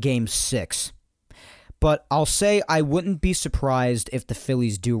in Game 6. But I'll say I wouldn't be surprised if the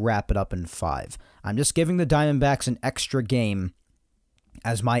Phillies do wrap it up in 5. I'm just giving the Diamondbacks an extra game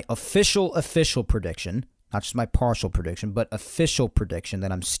as my official prediction, not just my partial prediction, but official prediction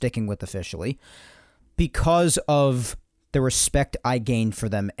that I'm sticking with officially, because of the respect I gained for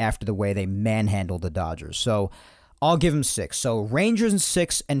them after the way they manhandled the Dodgers. So I'll give them 6. So Rangers in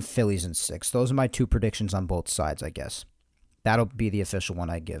 6 and Phillies in 6. Those are my 2 predictions on both sides, I guess. That'll be the official one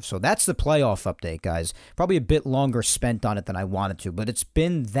I give. So that's the playoff update, guys. Probably a bit longer spent on it than I wanted to, but it's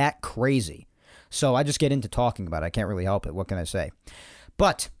been that crazy. So I just get into talking about it. I can't really help it. What can I say?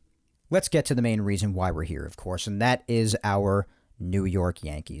 But let's get to the main reason why we're here, of course, and that is our New York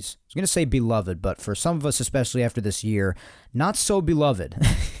Yankees. I was going to say beloved, but for some of us, especially after this year, not so beloved.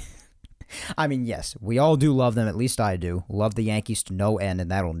 I mean, yes, we all do love them, at least I do. Love the Yankees to no end,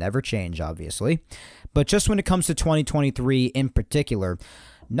 and that'll never change, obviously. But just when it comes to 2023 in particular,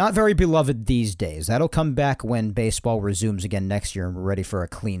 not very beloved these days. That'll come back when baseball resumes again next year and we're ready for a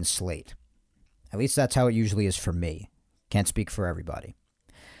clean slate. At least that's how it usually is for me. Can't speak for everybody.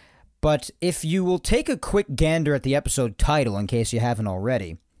 But if you will take a quick gander at the episode title, in case you haven't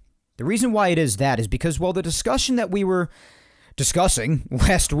already, the reason why it is that is because, well, the discussion that we were discussing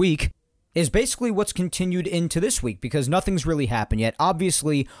last week is basically what's continued into this week, because nothing's really happened yet.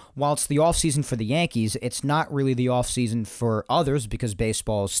 Obviously, while it's the offseason for the Yankees, it's not really the offseason for others because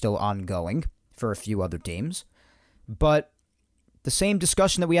baseball is still ongoing for a few other teams. But the same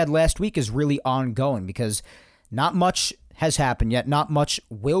discussion that we had last week is really ongoing because not much has happened yet. Not much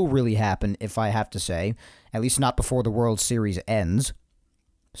will really happen, if I have to say, at least not before the World Series ends.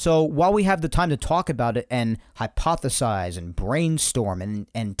 So while we have the time to talk about it and hypothesize and brainstorm and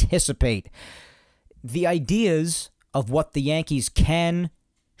anticipate the ideas of what the Yankees can,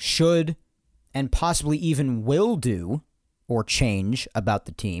 should, and possibly even will do or change about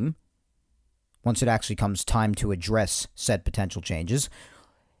the team, once it actually comes time to address said potential changes,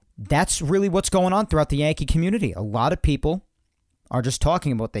 that's really what's going on throughout the Yankee community. A lot of people are just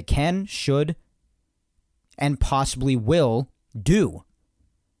talking about what they can, should, and possibly will do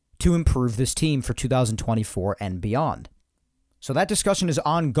to improve this team for 2024 and beyond. So that discussion is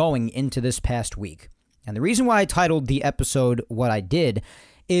ongoing into this past week. And the reason why I titled the episode what I did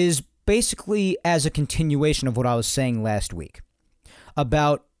is basically as a continuation of what I was saying last week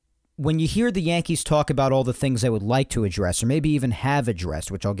about when you hear the Yankees talk about all the things they would like to address or maybe even have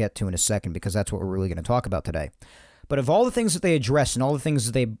addressed, which I'll get to in a second because that's what we're really going to talk about today. But of all the things that they address and all the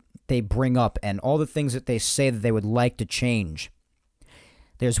things that they bring up and all the things that they say that they would like to change,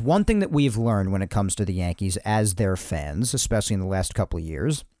 there's one thing that we've learned when it comes to the Yankees as their fans, especially in the last couple of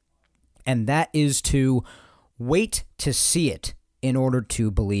years, and that is to wait to see it in order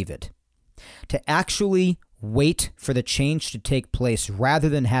to believe it. To actually wait for the change to take place rather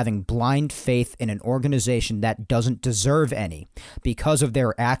than having blind faith in an organization that doesn't deserve any because of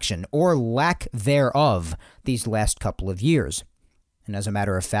their action or lack thereof these last couple of years. And as a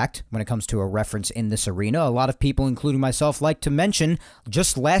matter of fact, when it comes to a reference in this arena, a lot of people, including myself, like to mention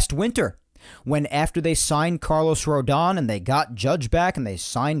just last winter, when after they signed Carlos Rodon and they got Judge back and they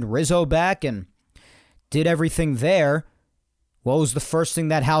signed Rizzo back and did everything there, what was the first thing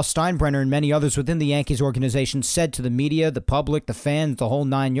that Hal Steinbrenner and many others within the Yankees organization said to the media, the public, the fans, the whole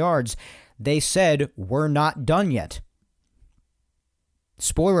 9 yards? They said, "We're not done yet."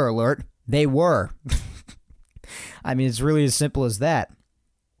 Spoiler alert, they were. I mean, it's really as simple as that.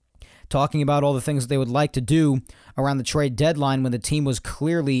 Talking about all the things that they would like to do around the trade deadline when the team was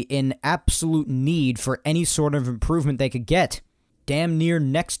clearly in absolute need for any sort of improvement they could get. Damn near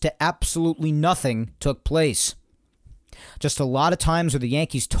next to absolutely nothing took place. Just a lot of times where the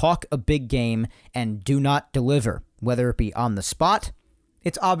Yankees talk a big game and do not deliver, whether it be on the spot.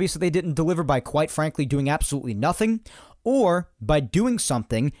 It's obvious that they didn't deliver by, quite frankly, doing absolutely nothing, or by doing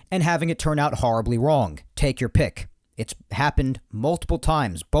something and having it turn out horribly wrong. Take your pick. It's happened multiple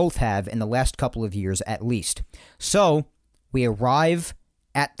times. Both have in the last couple of years at least. So we arrive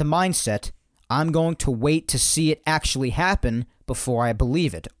at the mindset, I'm going to wait to see it actually happen before I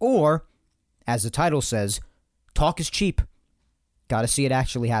believe it. Or, as the title says, talk is cheap. Got to see it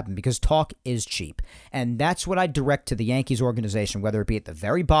actually happen because talk is cheap. And that's what I direct to the Yankees organization, whether it be at the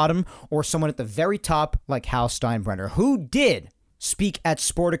very bottom or someone at the very top like Hal Steinbrenner, who did speak at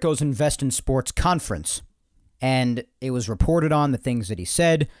Sportico's Invest in Sports conference. And it was reported on, the things that he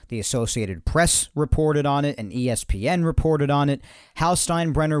said. The Associated Press reported on it, and ESPN reported on it. Hal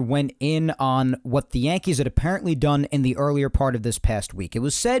Steinbrenner went in on what the Yankees had apparently done in the earlier part of this past week. It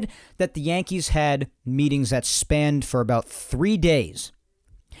was said that the Yankees had meetings that spanned for about 3 days.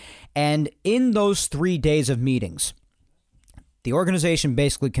 And in those 3 days of meetings, the organization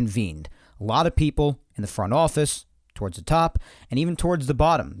basically convened. A lot of people in the front office, towards the top, and even towards the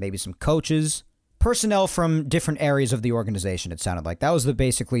bottom. Maybe some coaches, personnel from different areas of the organization, it sounded like. That was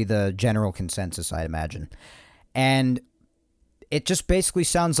basically the general consensus, I'd imagine. And it just basically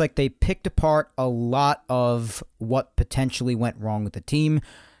sounds like they picked apart a lot of what potentially went wrong with the team,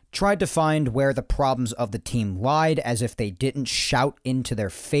 tried to find where the problems of the team lied, as if they didn't shout into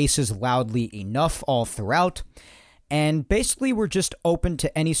their faces loudly enough all throughout, And basically, we're just open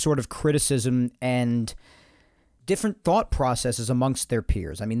to any sort of criticism and different thought processes amongst their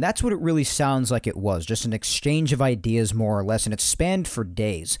peers. I mean, that's what it really sounds like it was, just an exchange of ideas, more or less, and it spanned for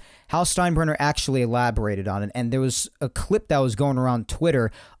days. Hal Steinbrenner actually elaborated on it, and there was a clip that was going around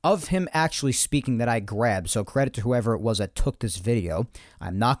Twitter of him actually speaking that I grabbed, so credit to whoever it was that took this video.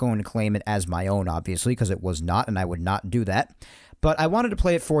 I'm not going to claim it as my own, obviously, because it was not, and I would not do that. But I wanted to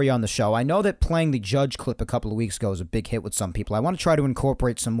play it for you on the show. I know that playing the Judge clip a couple of weeks ago was a big hit with some people. I want to try to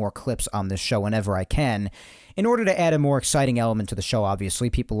incorporate some more clips on this show whenever I can in order to add a more exciting element to the show,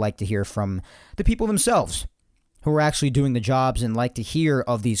 obviously. People like to hear from the people themselves who are actually doing the jobs and like to hear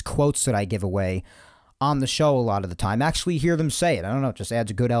of these quotes that I give away on the show a lot of the time. Actually hear them say it. I don't know, it just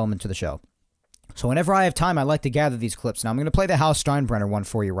adds a good element to the show. So whenever I have time, I like to gather these clips. Now, I'm going to play the Hal Steinbrenner one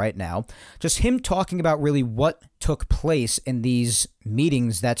for you right now. Just him talking about really what took place in these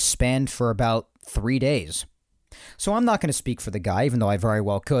meetings that spanned for about 3 days. So I'm not going to speak for the guy, even though I very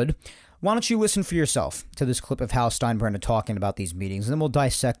well could. Why don't you listen for yourself to this clip of Hal Steinbrenner talking about these meetings, and then we'll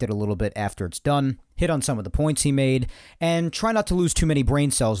dissect it a little bit after it's done, hit on some of the points he made, and try not to lose too many brain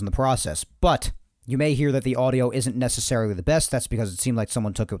cells in the process. But you may hear that the audio isn't necessarily the best. That's because it seemed like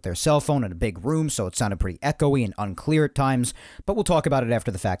someone took it with their cell phone in a big room, so it sounded pretty echoey and unclear at times. But we'll talk about it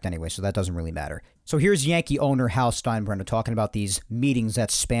after the fact anyway, so that doesn't really matter. So here's Yankee owner Hal Steinbrenner talking about these meetings that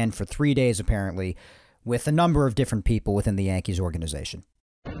spanned for 3 days, apparently, with a number of different people within the Yankees organization.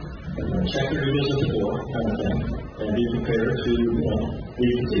 Check your emails at the door, kind of thing, and be prepared to be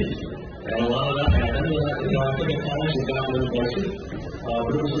critiqued. And a lot of that happened. I think at times it got a little messy, but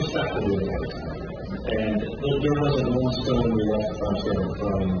it was respectful to the and there wasn't one stone we left unturned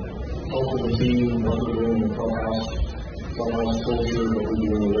from health of the team, what we do in the clubhouse culture, what we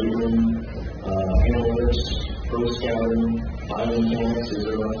do in the weight room, analytics, pro scouting, biomechanics, is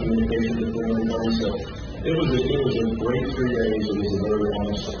there enough communication between everybody? So it was a great 3 days. It was a very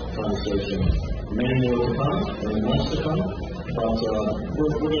honest conversation. Many more to come, and months to come, but we're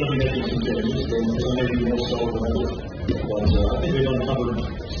going to be making some changes, and some may be more so than others. But I think we've uncovered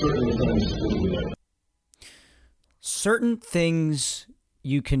certain things that we do. Certain things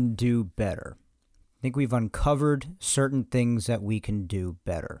you can do better. I think we've uncovered certain things that we can do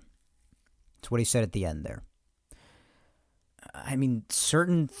better. That's what he said at the end there. I mean,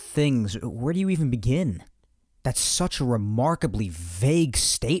 certain things, where do you even begin? That's such a remarkably vague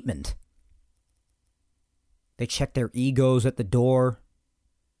statement. They checked their egos at the door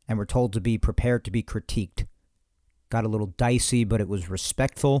and were told to be prepared to be critiqued. Got a little dicey, but it was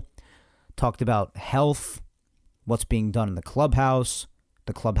respectful. Talked about health, what's being done in the clubhouse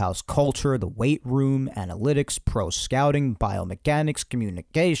culture, the weight room, analytics, pro scouting, biomechanics,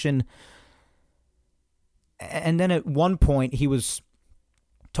 communication. And then at one point, he was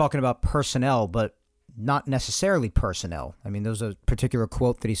talking about personnel, but not necessarily personnel. I mean, there was a particular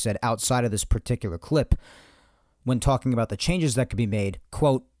quote that he said outside of this particular clip when talking about the changes that could be made,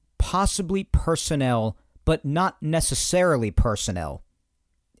 quote, possibly personnel, but not necessarily personnel.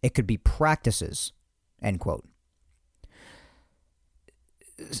 It could be practices, end quote.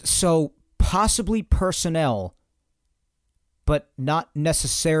 So, possibly personnel, but not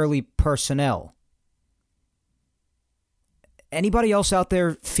necessarily personnel. Anybody else out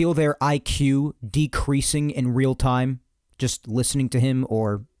there feel their IQ decreasing in real time, just listening to him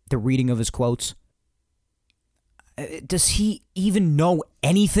or the reading of his quotes? Does he even know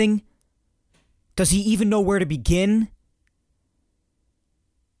anything? Does he even know where to begin?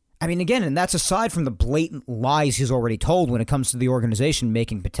 I mean, again, and that's aside from the blatant lies he's already told when it comes to the organization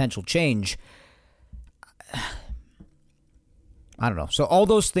making potential change. I don't know. So all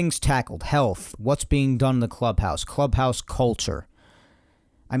those things tackled, health, what's being done in the clubhouse culture.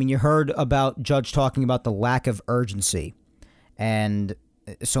 I mean, you heard about Judge talking about the lack of urgency. And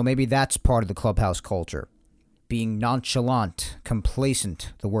so maybe that's part of the clubhouse culture. Being nonchalant,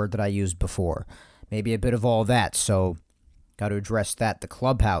 complacent, the word that I used before. Maybe a bit of all that. So got to address that. The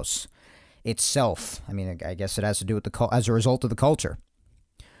clubhouse itself. I mean, I guess it has to do with as a result of the culture.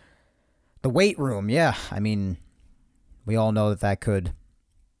 The weight room, yeah. I mean, we all know that could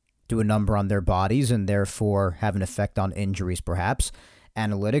do a number on their bodies and therefore have an effect on injuries, perhaps.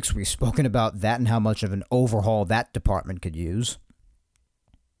 Analytics, we've spoken about that and how much of an overhaul that department could use.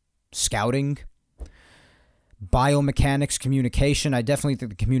 Scouting. Biomechanics, communication. I definitely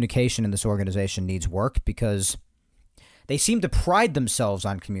think the communication in this organization needs work because they seem to pride themselves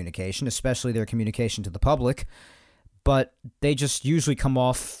on communication, especially their communication to the public, but they just usually come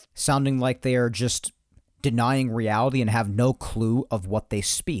off sounding like they are just denying reality and have no clue of what they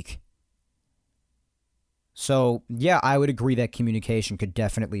speak. So, yeah, I would agree that communication could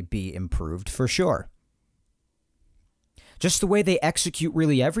definitely be improved for sure. Just the way they execute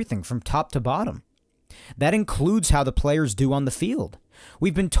really everything from top to bottom. That includes how the players do on the field.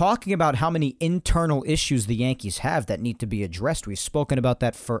 We've been talking about how many internal issues the Yankees have that need to be addressed. We've spoken about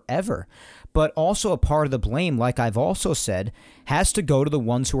that forever. But also a part of the blame, like I've also said, has to go to the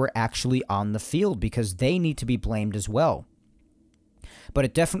ones who are actually on the field because they need to be blamed as well. But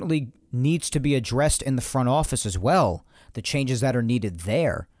it definitely needs to be addressed in the front office as well, the changes that are needed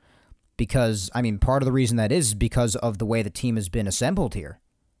there. Because, part of the reason that is because of the way the team has been assembled here.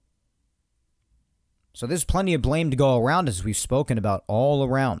 So there's plenty of blame to go around, as we've spoken about all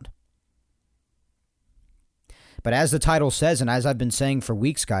around. But as the title says, and as I've been saying for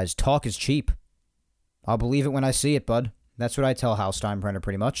weeks, guys, talk is cheap. I'll believe it when I see it, bud. That's what I tell Hal Steinbrenner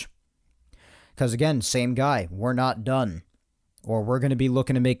pretty much. Because again, same guy, we're not done. Or we're going to be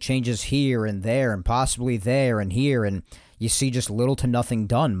looking to make changes here and there and possibly there and here, and you see just little to nothing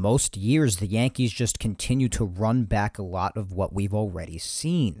done. Most years, the Yankees just continue to run back a lot of what we've already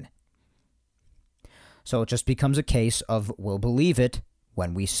seen. So it just becomes a case of we'll believe it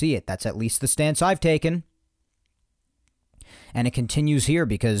when we see it. That's at least the stance I've taken. And it continues here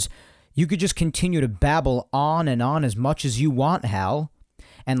because you could just continue to babble on and on as much as you want, Hal,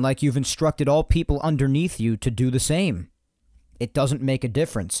 and like you've instructed all people underneath you to do the same. It doesn't make a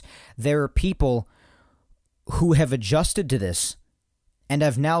difference. There are people who have adjusted to this and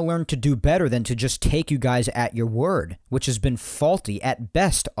have now learned to do better than to just take you guys at your word, which has been faulty at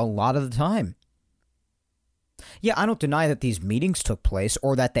best a lot of the time. Yeah, I don't deny that these meetings took place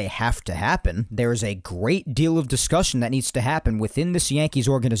or that they have to happen. There is a great deal of discussion that needs to happen within this Yankees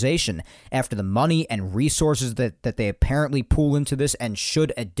organization after the money and resources that they apparently pool into this and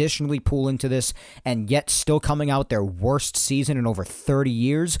should additionally pool into this, and yet still coming out their worst season in over 30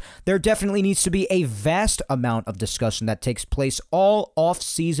 years. There definitely needs to be a vast amount of discussion that takes place all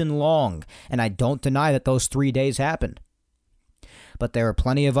off-season long, and I don't deny that those 3 days happened. But there are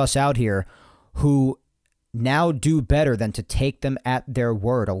plenty of us out here who now do better than to take them at their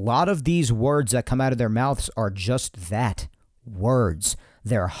word. A lot of these words that come out of their mouths are just that, words.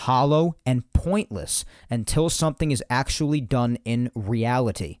 They're hollow and pointless until something is actually done in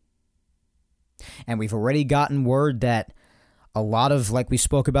reality. And we've already gotten word that a lot of, like we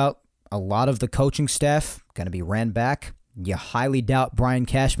spoke about, a lot of the coaching staff going to be ran back. You highly doubt Brian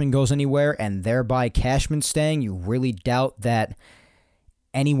Cashman goes anywhere, and thereby Cashman staying. You really doubt that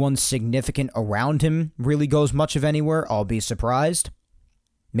anyone significant around him really goes much of anywhere. I'll be surprised.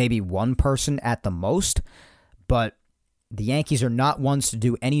 Maybe one person at the most. But the Yankees are not ones to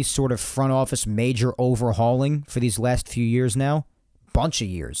do any sort of front office major overhauling for these last few years now. Bunch of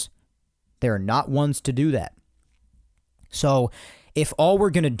years. They are not ones to do that. So if all we're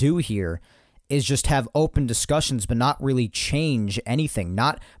going to do here is just have open discussions but not really change anything,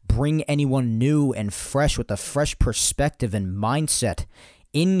 not bring anyone new and fresh with a fresh perspective and mindset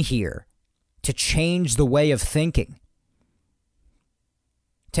in here to change the way of thinking,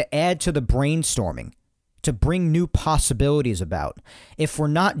 to add to the brainstorming, to bring new possibilities about. If we're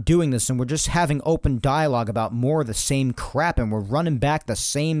not doing this and we're just having open dialogue about more of the same crap and we're running back the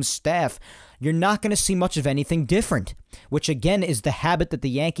same staff, you're not going to see much of anything different, which again is the habit that the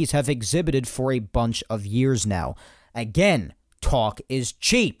Yankees have exhibited for a bunch of years now. Again, talk is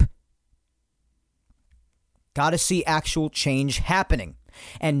cheap. Got to see actual change happening.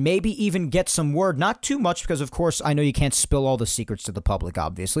 And maybe even get some word, not too much, because of course I know you can't spill all the secrets to the public,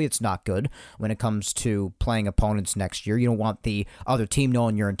 obviously. It's not good when it comes to playing opponents next year. You don't want the other team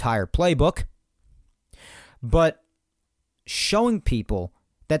knowing your entire playbook. But showing people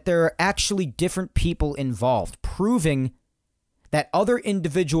that there are actually different people involved, proving that other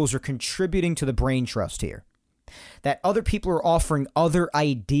individuals are contributing to the brain trust here, that other people are offering other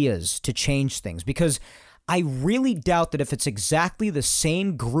ideas to change things, because I really doubt that if it's exactly the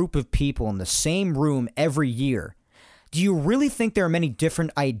same group of people in the same room every year, do you really think there are many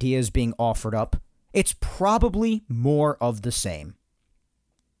different ideas being offered up? It's probably more of the same.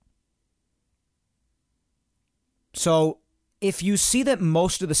 So, if you see that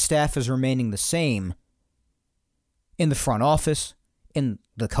most of the staff is remaining the same in the front office, in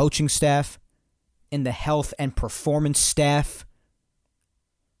the coaching staff, in the health and performance staff,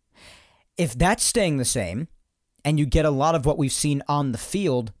 if that's staying the same, and you get a lot of what we've seen on the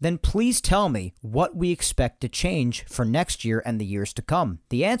field, then please tell me what we expect to change for next year and the years to come.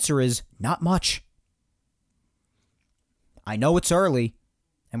 The answer is not much. I know it's early,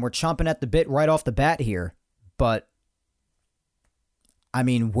 and we're chomping at the bit right off the bat here, but,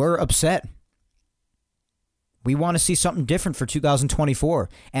 we're upset. We want to see something different for 2024,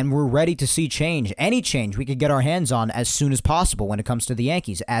 and we're ready to see change. Any change we could get our hands on as soon as possible when it comes to the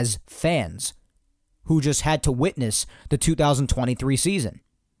Yankees as fans. who just had to witness the 2023 season.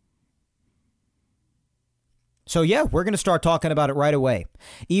 So yeah, we're going to start talking about it right away,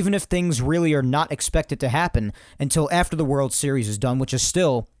 even if things really are not expected to happen until after the World Series is done, which is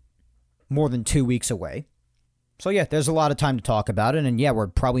still more than 2 weeks away. So yeah, there's a lot of time to talk about it, and yeah, we're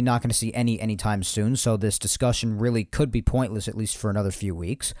probably not going to see anytime soon, so this discussion really could be pointless, at least for another few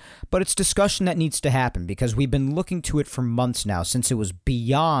weeks. But it's discussion that needs to happen, because we've been looking to it for months now, since it was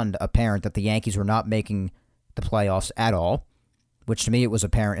beyond apparent that the Yankees were not making the playoffs at all, which to me it was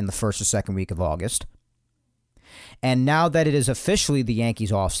apparent in the first or second week of August. And now that it is officially the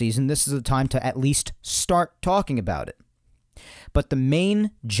Yankees offseason, this is the time to at least start talking about it. But the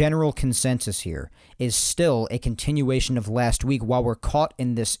main general consensus here is still a continuation of last week while we're caught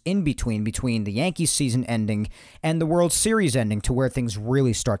in this in-between between the Yankees season ending and the World Series ending, to where things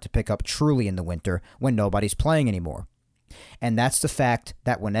really start to pick up truly in the winter when nobody's playing anymore. And that's the fact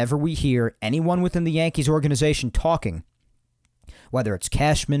that whenever we hear anyone within the Yankees organization talking, whether it's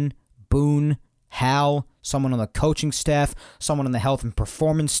Cashman, Boone, Hal, someone on the coaching staff, someone on the health and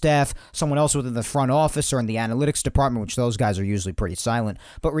performance staff, someone else within the front office or in the analytics department, which those guys are usually pretty silent.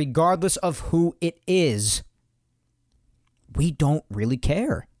 But regardless of who it is, we don't really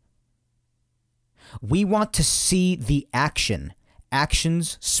care. We want to see the action.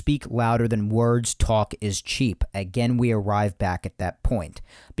 Actions speak louder than words. Talk is cheap. Again, we arrive back at that point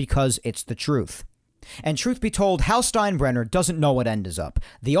because it's the truth. And truth be told, Hal Steinbrenner doesn't know what end is up.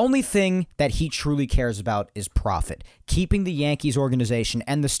 The only thing that he truly cares about is profit, keeping the Yankees organization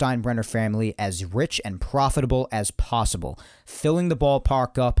and the Steinbrenner family as rich and profitable as possible, filling the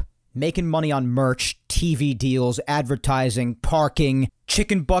ballpark up, making money on merch, TV deals, advertising, parking,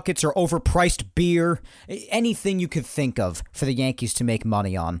 chicken buckets or overpriced beer, anything you could think of for the Yankees to make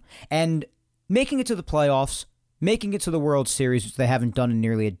money on, and making it to the playoffs, making it to the World Series, which they haven't done in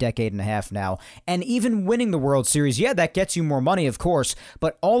nearly a decade and a half now, and even winning the World Series. Yeah, that gets you more money, of course,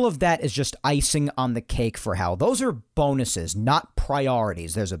 but all of that is just icing on the cake for Hal. Those are bonuses, not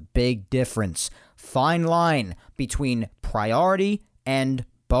priorities. There's a big difference. Fine line between priority and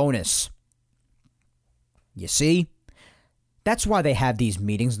bonus. You see? That's why they have these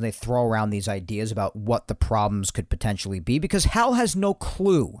meetings and they throw around these ideas about what the problems could potentially be, because Hal has no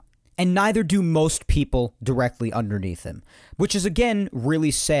clue. And neither do most people directly underneath him, which is, again,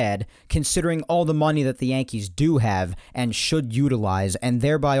 really sad considering all the money that the Yankees do have and should utilize, and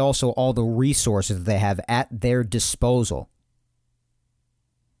thereby also all the resources that they have at their disposal.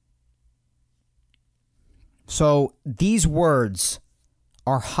 So these words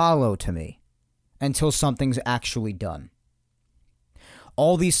are hollow to me until something's actually done.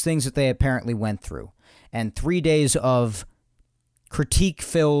 All these things that they apparently went through, and 3 days of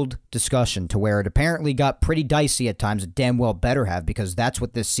critique-filled discussion to where it apparently got pretty dicey at times. It damn well better have, because that's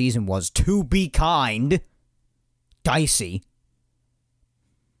what this season was, to be kind. Dicey.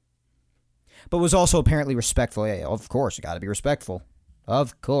 But was also apparently respectful. Yeah, of course, you gotta be respectful.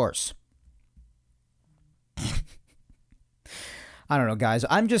 Of course. I don't know, guys.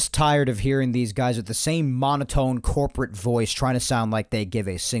 I'm just tired of hearing these guys with the same monotone corporate voice trying to sound like they give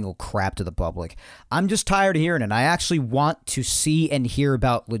a single crap to the public. I'm just tired of hearing it. I actually want to see and hear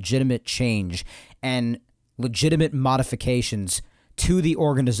about legitimate change and legitimate modifications to the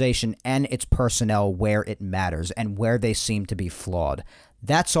organization and its personnel where it matters and where they seem to be flawed.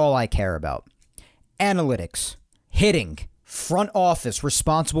 That's all I care about. Analytics, hitting, front office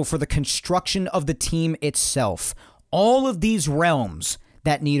responsible for the construction of the team itself. All of these realms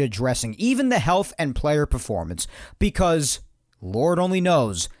that need addressing, even the health and player performance, because Lord only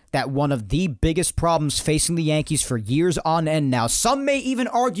knows that one of the biggest problems facing the Yankees for years on end now, some may even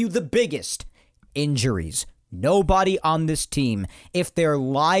argue the biggest, injuries. Nobody on this team, if their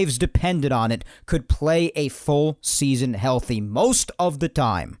lives depended on it, could play a full season healthy most of the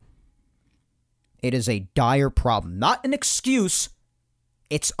time. It is a dire problem, not an excuse.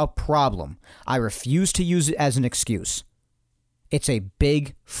 It's a problem. I refuse to use it as an excuse. It's a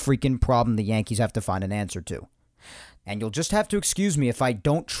big freaking problem the Yankees have to find an answer to. And you'll just have to excuse me if I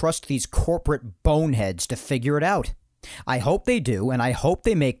don't trust these corporate boneheads to figure it out. I hope they do, and I hope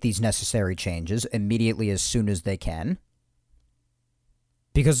they make these necessary changes immediately as soon as they can.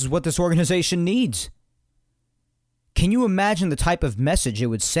 Because it's what this organization needs. Can you imagine the type of message it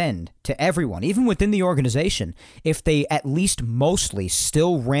would send to everyone, even within the organization, if they at least mostly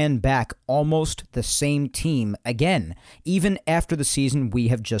still ran back almost the same team again, even after the season we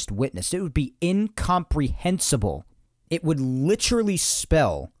have just witnessed? It would be incomprehensible. It would literally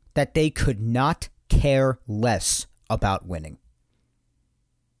spell that they could not care less about winning.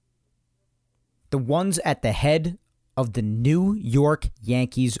 The ones at the head of the New York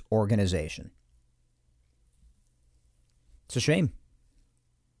Yankees organization. It's a shame.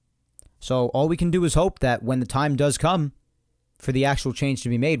 So all we can do is hope that when the time does come for the actual change to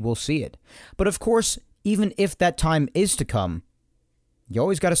be made, we'll see it. But of course, even if that time is to come, you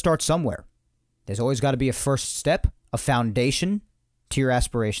always got to start somewhere. There's always got to be a first step, a foundation to your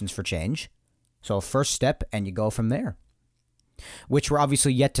aspirations for change. So a first step, and you go from there. Which we're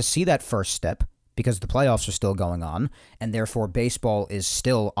obviously yet to see that first step because the playoffs are still going on, and therefore baseball is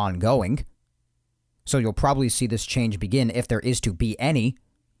still ongoing. So you'll probably see this change begin, if there is to be any,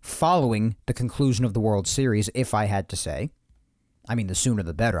 following the conclusion of the World Series, if I had to say. I mean, the sooner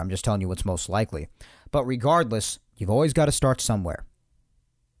the better. I'm just telling you what's most likely. But regardless, you've always got to start somewhere.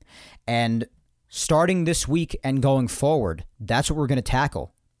 And starting this week and going forward, that's what we're going to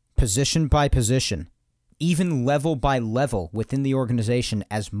tackle. Position by position, even level by level within the organization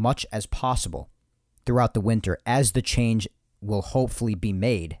as much as possible throughout the winter, as the change will hopefully be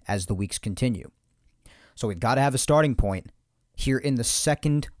made as the weeks continue. So we've got to have a starting point here in the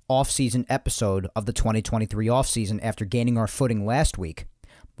second offseason episode of the 2023 offseason after gaining our footing last week.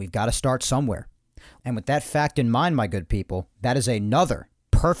 We've got to start somewhere. And with that fact in mind, my good people, that is another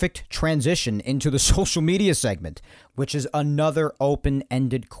perfect transition into the social media segment, which is another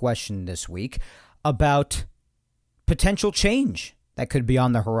open-ended question this week about potential change that could be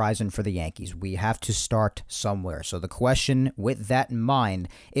on the horizon for the Yankees. We have to start somewhere. So the question with that in mind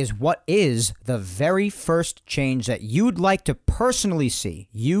is, what is the very first change that you'd like to personally see,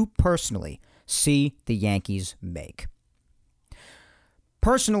 the Yankees make?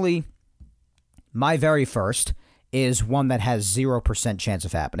 Personally, my very first is one that has 0% chance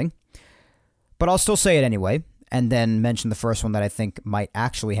of happening, but I'll still say it anyway, and then mention the first one that I think might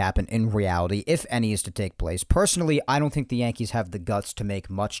actually happen in reality, if any is to take place. Personally, I don't think the Yankees have the guts to make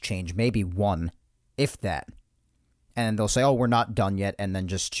much change, maybe one, if that. And they'll say, oh, we're not done yet, and then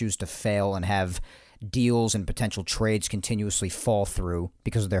just choose to fail and have deals and potential trades continuously fall through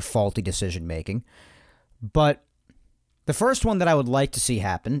because of their faulty decision-making. But the first one that I would like to see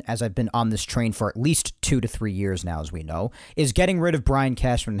happen, as I've been on this train for at least 2 to 3 years now, as we know, is getting rid of Brian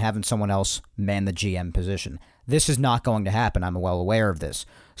Cashman and having someone else man the GM position. This is not going to happen. I'm well aware of this.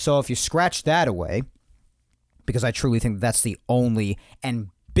 So if you scratch that away, because I truly think that's the only and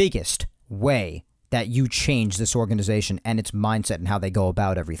biggest way that you change this organization and its mindset and how they go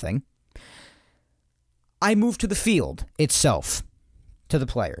about everything, I move to the field itself, to the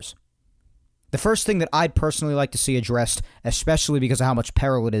players. The first thing that I'd personally like to see addressed, especially because of how much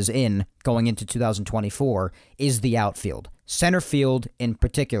peril it is in going into 2024, is the outfield. Center field in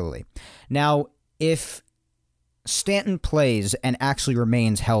particularly. Now, if Stanton plays and actually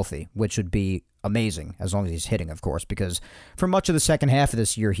remains healthy, which would be amazing, as long as he's hitting, of course, because for much of the second half of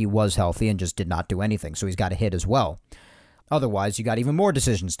this year, he was healthy and just did not do anything, so he's got to hit as well. Otherwise, you got even more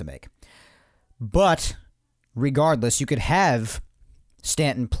decisions to make. But regardless, you could have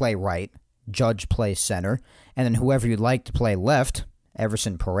Stanton play right, Judge play center, and then whoever you'd like to play left,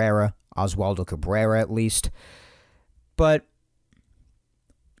 Everson Pereira, Oswaldo Cabrera at least. But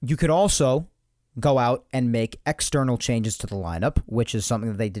you could also go out and make external changes to the lineup, which is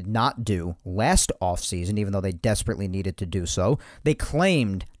something that they did not do last offseason, even though they desperately needed to do so. They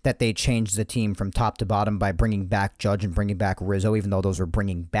claimed that they changed the team from top to bottom by bringing back Judge and bringing back Rizzo, even though those were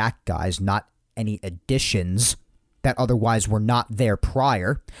bringing back guys, not any additions that otherwise were not there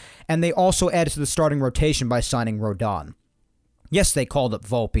prior. And they also added to the starting rotation by signing Rodon. Yes, they called up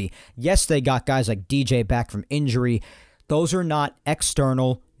Volpe. Yes, they got guys like DJ back from injury. Those are not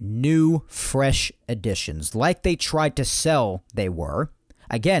external, new, fresh additions. Like they tried to sell, they were.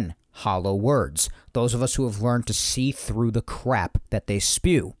 Again, hollow words. Those of us who have learned to see through the crap that they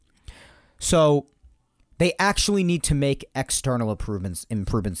spew. So they actually need to make external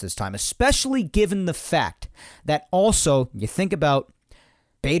improvements this time, especially given the fact that also, you think about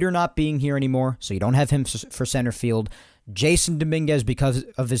Bader not being here anymore, so you don't have him for center field. Jason Dominguez, because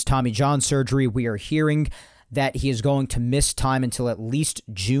of his Tommy John surgery, we are hearing that he is going to miss time until at least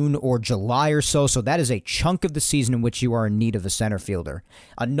June or July or so. So that is a chunk of the season in which you are in need of a center fielder.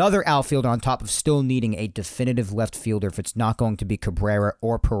 Another outfielder on top of still needing a definitive left fielder if it's not going to be Cabrera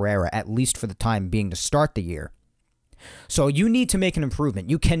or Pereira, at least for the time being to start the year. So you need to make an improvement.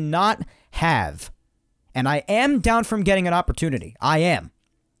 You cannot have, and I am down from getting an opportunity. I am.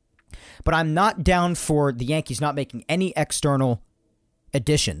 But I'm not down for the Yankees not making any external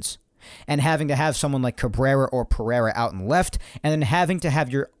additions and having to have someone like Cabrera or Pereira out and left, and then having to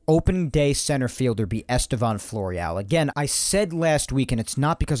have your opening day center fielder be Estevan Florial. Again, I said last week, and it's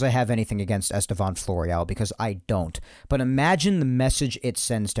not because I have anything against Estevan Florial, because I don't, but imagine the message it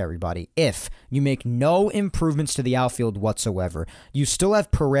sends to everybody if you make no improvements to the outfield whatsoever. You still have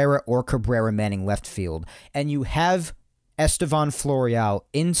Pereira or Cabrera manning left field, and you have Estevan Florial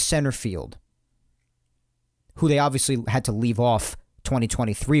in center field, who they obviously had to leave off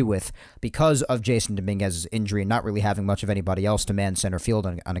 2023 with because of Jason Dominguez's injury and not really having much of anybody else to man center field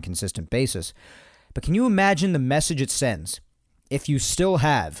on a consistent basis. But can you imagine the message it sends if you still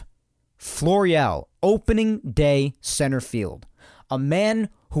have Florial opening day center field, a man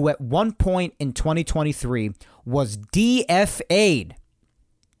who at one point in 2023 was DFA'd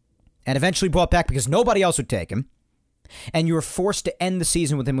and eventually brought back because nobody else would take him, and you were forced to end the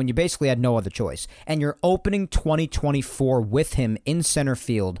season with him when you basically had no other choice, and you're opening 2024 with him in center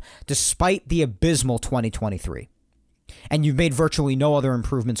field despite the abysmal 2023. And you've made virtually no other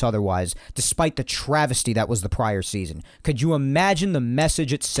improvements otherwise, despite the travesty that was the prior season. Could you imagine the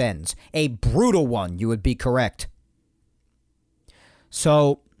message it sends? A brutal one, you would be correct.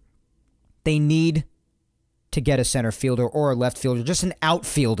 So, they need to get a center fielder or a left fielder, just an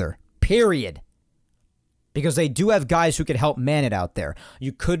outfielder, period. Because they do have guys who could help man it out there.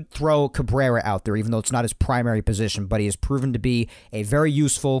 You could throw Cabrera out there, even though it's not his primary position, but he has proven to be a very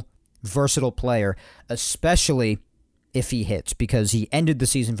useful, versatile player, especially if he hits, because he ended the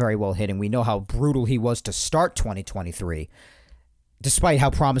season very well hitting. We know how brutal he was to start 2023, despite how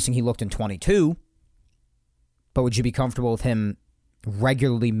promising he looked in 22. But would you be comfortable with him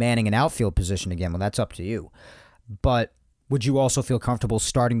regularly manning an outfield position again? Well, that's up to you. But would you also feel comfortable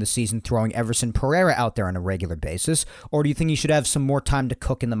starting the season throwing Everson Pereira out there on a regular basis? Or do you think he should have some more time to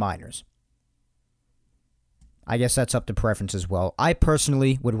cook in the minors? I guess that's up to preference as well. I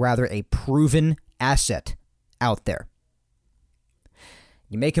personally would rather a proven asset out there.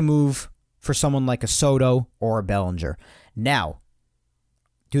 You make a move for someone like a Soto or a Bellinger. Now,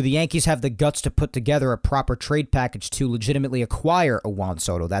 do the Yankees have the guts to put together a proper trade package to legitimately acquire a Juan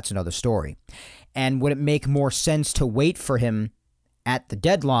Soto? That's another story. And would it make more sense to wait for him at the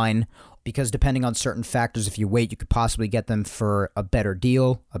deadline? Because depending on certain factors, if you wait, you could possibly get them for a better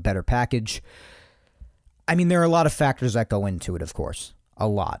deal, a better package. I mean, there are a lot of factors that go into it, of course. A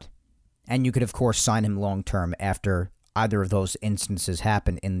lot. And you could, of course, sign him long-term after either of those instances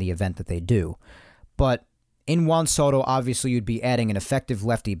happen in the event that they do. But in Juan Soto, obviously, you'd be adding an effective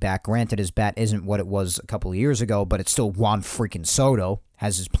lefty back. Granted, his bat isn't what it was a couple of years ago, but it's still Juan freaking Soto.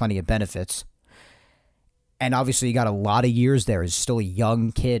 Has his plenty of benefits. And obviously, you got a lot of years there. He's still a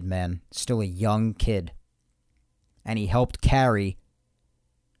young kid, man. Still a young kid. And he helped carry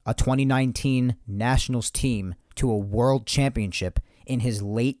a 2019 Nationals team to a world championship in his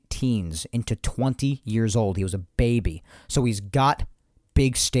late teens, into 20 years old. He was a baby. So he's got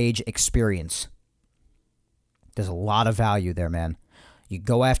big stage experience. There's a lot of value there, man. You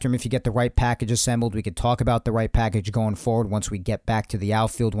go after him if you get the right package assembled. We could talk about the right package going forward once we get back to the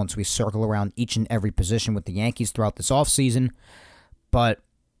outfield, once we circle around each and every position with the Yankees throughout this offseason. But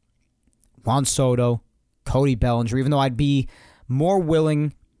Juan Soto, Cody Bellinger, even though I'd be more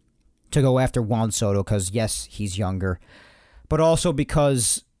willing to go after Juan Soto because, yes, he's younger, but also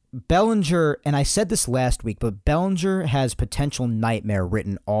because Bellinger, and I said this last week, but Bellinger has potential nightmare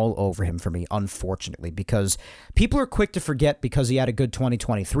written all over him for me, unfortunately, because people are quick to forget because he had a good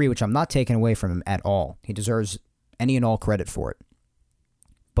 2023, which I'm not taking away from him at all. He deserves any and all credit for it.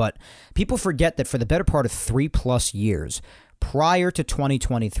 But people forget that for the better part of 3+ years prior to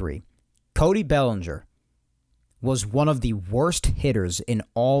 2023, Cody Bellinger was one of the worst hitters in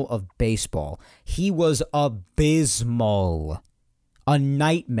all of baseball. He was abysmal. A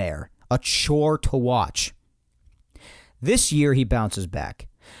nightmare. A chore to watch. This year he bounces back.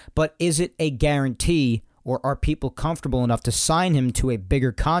 But is it a guarantee, or are people comfortable enough to sign him to a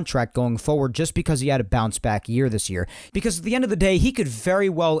bigger contract going forward just because he had a bounce back year this year? Because at the end of the day, he could very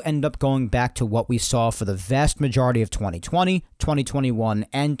well end up going back to what we saw for the vast majority of 2020, 2021,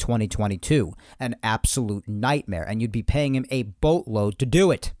 and 2022. An absolute nightmare, and you'd be paying him a boatload to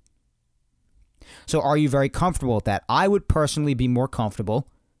do it. So are you very comfortable with that? I would personally be more comfortable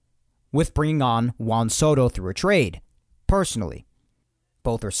with bringing on Juan Soto through a trade, personally.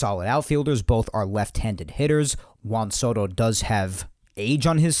 Both are solid outfielders. Both are left-handed hitters. Juan Soto does have age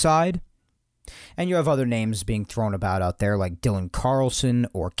on his side. And you have other names being thrown about out there like Dylan Carlson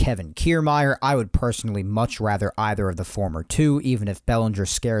or Kevin Kiermaier. I would personally much rather either of the former two, even if Bellinger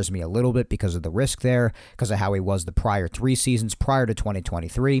scares me a little bit because of the risk there, because of how he was the prior 3 seasons prior to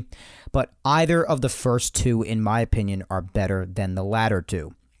 2023. But either of the first two, in my opinion, are better than the latter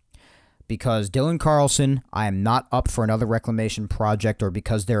two. Because Dylan Carlson, I am not up for another reclamation project, or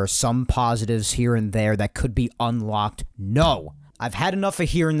because there are some positives here and there that could be unlocked. No. I've had enough of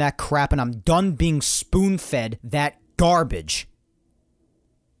hearing that crap, and I'm done being spoon-fed that garbage.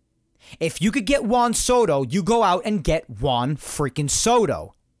 If you could get Juan Soto, you go out and get Juan freaking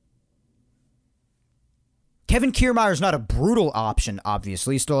Soto. Kevin Kiermaier's not a brutal option,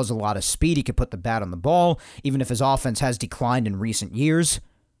 obviously. He still has a lot of speed. He can put the bat on the ball, even if his offense has declined in recent years.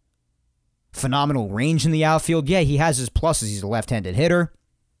 Phenomenal range in the outfield. Yeah, he has his pluses. He's a left-handed hitter.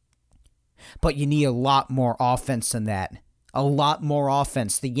 But you need a lot more offense than that. A lot more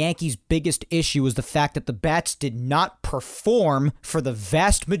offense. The Yankees' biggest issue is the fact that the bats did not perform for the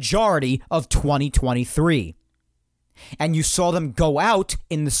vast majority of 2023. And you saw them go out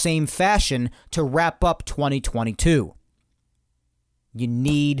in the same fashion to wrap up 2022. You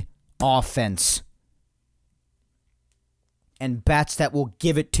need offense. And bats that will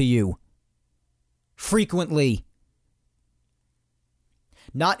give it to you frequently.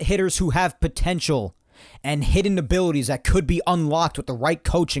 Not hitters who have potential and hidden abilities that could be unlocked with the right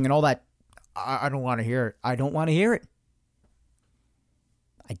coaching and all that. I don't want to hear it. I don't want to hear it.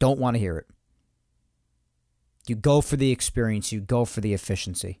 I don't want to hear it. You go for the experience. You go for the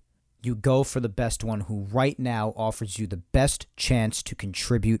efficiency. You go for the best one who right now offers you the best chance to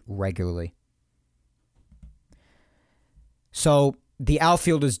contribute regularly. So the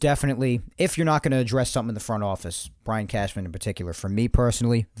outfield is definitely, if you're not going to address something in the front office, Brian Cashman in particular, for me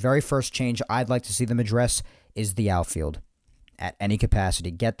personally, very first change I'd like to see them address is the outfield. At any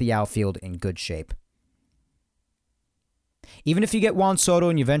capacity, get the outfield in good shape. Even if you get Juan Soto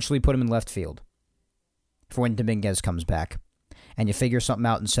and you eventually put him in left field for when Dominguez comes back, and you figure something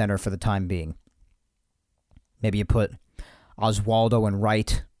out in center for the time being. Maybe you put Oswaldo in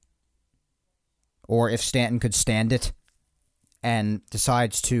right, or if Stanton could stand it and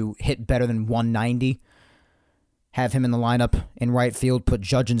decides to hit better than 190, have him in the lineup in right field, put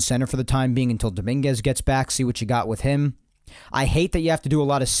Judge in center for the time being until Dominguez gets back, see what you got with him. I hate that you have to do a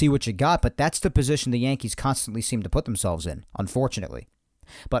lot of see what you got, but that's the position the Yankees constantly seem to put themselves in, unfortunately.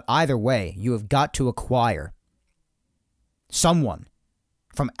 But either way, you have got to acquire someone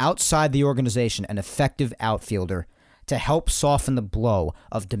from outside the organization, an effective outfielder, to help soften the blow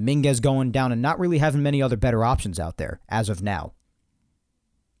of Dominguez going down and not really having many other better options out there as of now.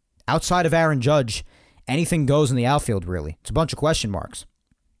 Outside of Aaron Judge, anything goes in the outfield, really. It's a bunch of question marks.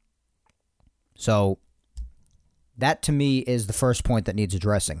 So that, to me, is the first point that needs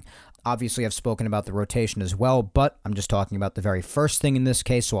addressing. Obviously, I've spoken about the rotation as well, but I'm just talking about the very first thing in this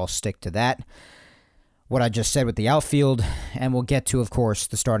case, so I'll stick to that. What I just said with the outfield, and we'll get to, of course,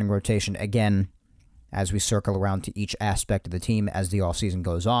 the starting rotation again as we circle around to each aspect of the team as the offseason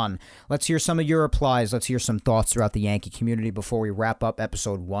goes on. Let's hear some of your replies. Let's hear some thoughts throughout the Yankee community before we wrap up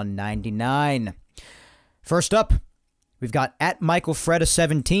episode 199. First up, we've got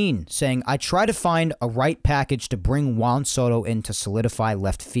 @MichaelFreda17 saying, I try to find a right package to bring Juan Soto in to solidify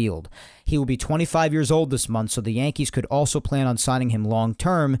left field. He will be 25 years old this month, so the Yankees could also plan on signing him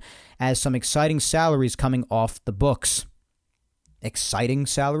long-term as some exciting salaries coming off the books. Exciting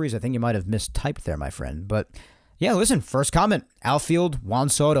salaries? I think you might have mistyped there, my friend. But yeah, listen, first comment, outfield, Juan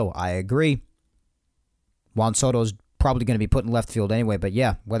Soto. I agree. Juan Soto is probably going to be put in left field anyway, but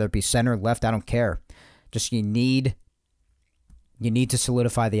yeah, whether it be center, left, I don't care. Just you need to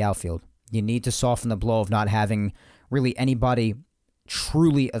solidify the outfield. You need to soften the blow of not having really anybody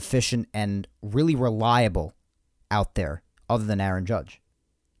truly efficient and really reliable out there other than Aaron Judge.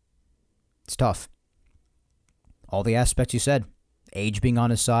 It's tough. All the aspects you said. Age being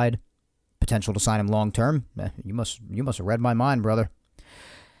on his side, potential to sign him long-term. You must have read my mind, brother.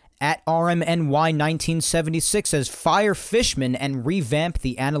 @RMNY1976 says, fire Fishman and revamp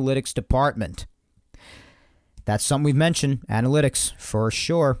the analytics department. That's something we've mentioned, analytics, for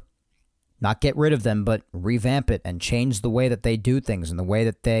sure. Not get rid of them, but revamp it and change the way that they do things and the way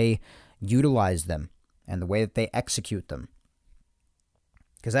that they utilize them and the way that they execute them.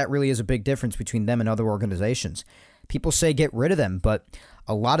 Because that really is a big difference between them and other organizations. People say get rid of them, but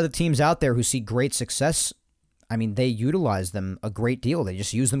a lot of the teams out there who see great success, I mean, they utilize them a great deal. They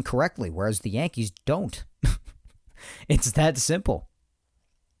just use them correctly, whereas the Yankees don't. It's that simple.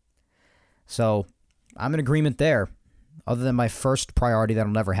 So I'm in agreement there. Other than my first priority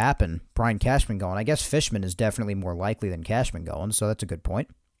that'll never happen, Brian Cashman going. I guess Fishman is definitely more likely than Cashman going, so that's a good point.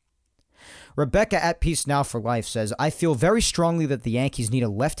 Rebecca @PeaceNowForLife says, I feel very strongly that the Yankees need a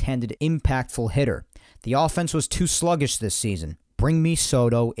left-handed, impactful hitter. The offense was too sluggish this season. Bring me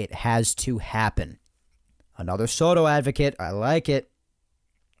Soto. It has to happen. Another Soto advocate. I like it.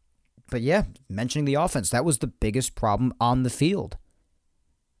 But yeah, mentioning the offense, that was the biggest problem on the field.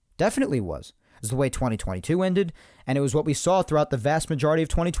 Definitely was. It was the way 2022 ended, and it was what we saw throughout the vast majority of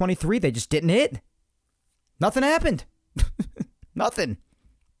 2023. They just didn't hit. Nothing happened. Nothing.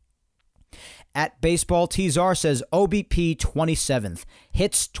 @BaseballTzar says, OBP 27th,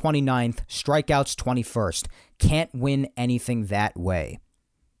 hits 29th, strikeouts 21st. Can't win anything that way.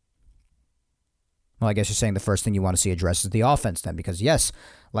 Well, I guess you're saying the first thing you want to see addressed is the offense then, because yes,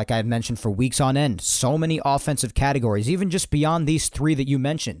 like I've mentioned for weeks on end, so many offensive categories, even just beyond these three that you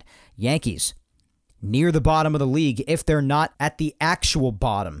mentioned. Yankees, near the bottom of the league if they're not at the actual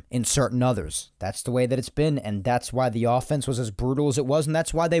bottom in certain others. That's the way that it's been, and that's why the offense was as brutal as it was, and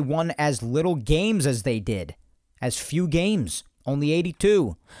that's why they won as little games as they did. As few games. Only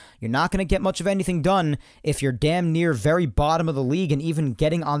 82. You're not going to get much of anything done if you're damn near very bottom of the league and even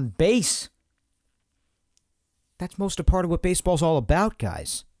getting on base. That's most a part of what baseball's all about,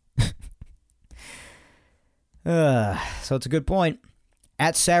 guys. So it's a good point.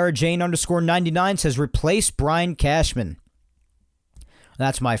 At Sarah Jane _99 says, replace Brian Cashman.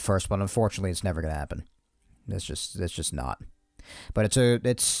 That's my first one. Unfortunately, it's never going to happen. It's just not. But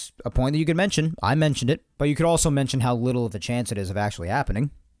it's a point that you could mention. I mentioned it, but you could also mention how little of a chance it is of actually happening,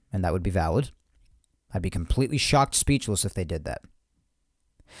 and that would be valid. I'd be completely shocked, speechless if they did that.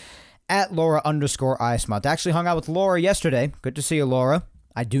 At Laura _Icemount. Actually hung out with Laura yesterday. Good to see you, Laura.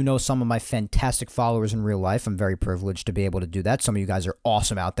 I do know some of my fantastic followers in real life. I'm very privileged to be able to do that. Some of you guys are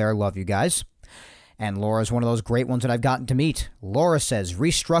awesome out there. I love you guys. And Laura's one of those great ones that I've gotten to meet. Laura says,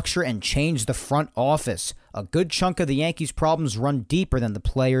 restructure and change the front office. A good chunk of the Yankees' problems run deeper than the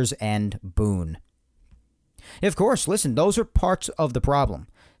players and Boone. Of course, listen, those are parts of the problem,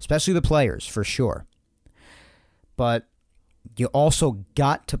 especially the players, for sure. But you also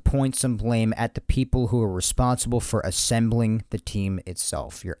got to point some blame at the people who are responsible for assembling the team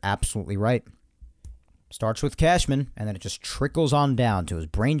itself. You're absolutely right. Starts with Cashman, and then it just trickles on down to his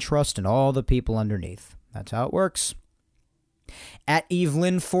brain trust and all the people underneath. That's how it works. At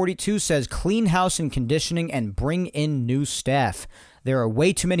Evelyn42 says, clean house and conditioning and bring in new staff. There are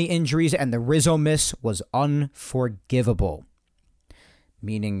way too many injuries, and the Rizzo miss was unforgivable.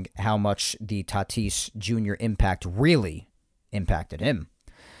 Meaning how much the Tatis Jr. impact really impacted him.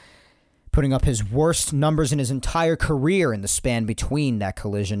 Putting up his worst numbers in his entire career in the span between that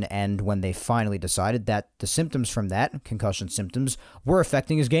collision and when they finally decided that the symptoms from that, concussion symptoms, were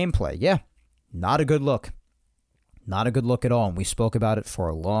affecting his gameplay. Yeah, not a good look. Not a good look at all, and we spoke about it for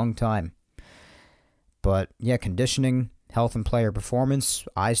a long time. But yeah, conditioning, health and player performance,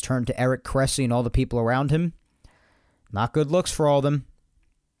 eyes turned to Eric Cressy and all the people around him. Not good looks for all of them.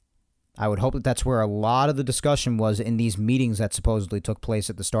 I would hope that that's where a lot of the discussion was in these meetings that supposedly took place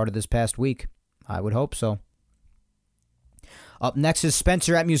at the start of this past week. I would hope so. Up next is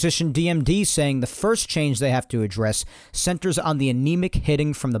Spencer at Musician DMD saying the first change they have to address centers on the anemic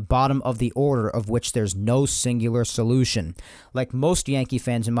hitting from the bottom of the order, of which there's no singular solution. Like most Yankee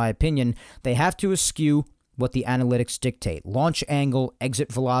fans, in my opinion, they have to eschew what the analytics dictate: launch angle,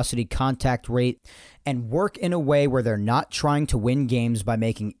 exit velocity, contact rate, and work in a way where they're not trying to win games by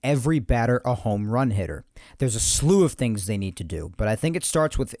making every batter a home run hitter. There's a slew of things they need to do, but I think it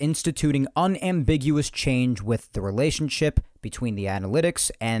starts with instituting unambiguous change with the relationship between the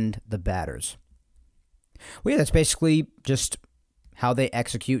analytics and the batters. Well, yeah, that's basically just how they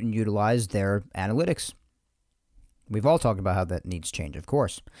execute and utilize their analytics. We've all talked about how that needs change, of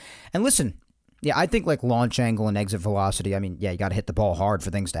course. And listen, yeah, I think like launch angle and exit velocity, I mean, yeah, you got to hit the ball hard for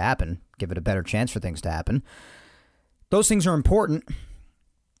things to happen, give it a better chance for things to happen. Those things are important,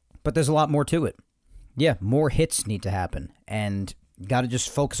 but there's a lot more to it. Yeah, more hits need to happen, and you got to just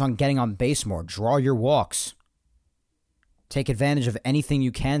focus on getting on base more, draw your walks, take advantage of anything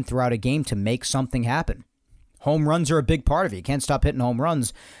you can throughout a game to make something happen. Home runs are a big part of it. You can't stop hitting home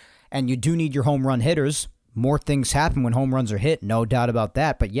runs, and you do need your home run hitters. More things happen when home runs are hit, no doubt about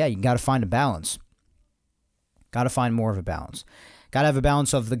that. But yeah, you got to find a balance. Got to find more of a balance. Got to have a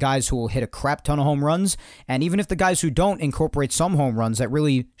balance of the guys who will hit a crap ton of home runs, and even if the guys who don't incorporate some home runs, that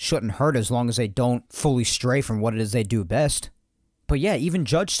really shouldn't hurt as long as they don't fully stray from what it is they do best. But yeah, even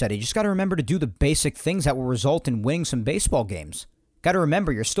Judge said, you just got to remember to do the basic things that will result in winning some baseball games. Got to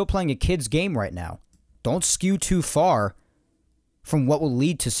remember, you're still playing a kid's game right now. Don't skew too far from what will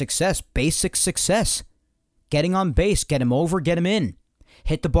lead to success, basic success. Getting on base, get him over, get him in.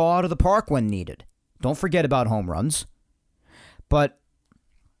 Hit the ball out of the park when needed. Don't forget about home runs. But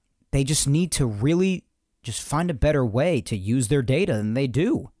they just need to really just find a better way to use their data than they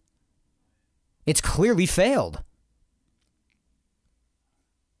do. It's clearly failed.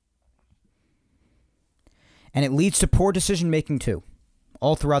 And it leads to poor decision-making too,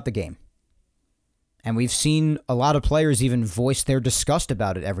 all throughout the game. And we've seen a lot of players even voice their disgust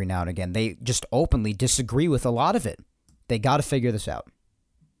about it every now and again. They just openly disagree with a lot of it. They got to figure this out.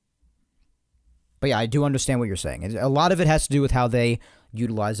 But yeah, I do understand what you're saying. A lot of it has to do with how they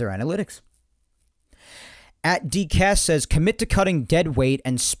utilize their analytics. At DCast says, commit to cutting dead weight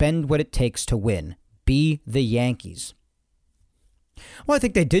and spend what it takes to win. Be the Yankees. Well, I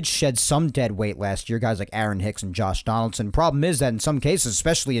think they did shed some dead weight last year, guys like Aaron Hicks and Josh Donaldson. Problem is that in some cases,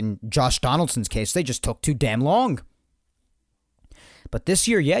 especially in Josh Donaldson's case, they just took too damn long. But this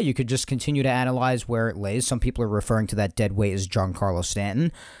year, yeah, you could just continue to analyze where it lays. Some people are referring to that dead weight as Giancarlo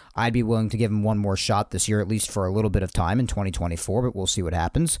Stanton. I'd be willing to give him one more shot this year, at least for a little bit of time in 2024, but we'll see what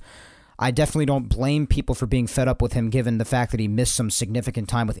happens. I definitely don't blame people for being fed up with him given the fact that he missed some significant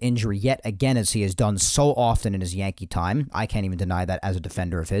time with injury yet again, as he has done so often in his Yankee time. I can't even deny that as a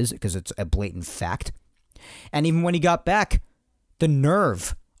defender of his because it's a blatant fact. And even when he got back, the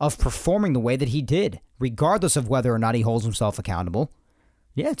nerve of performing the way that he did, regardless of whether or not he holds himself accountable,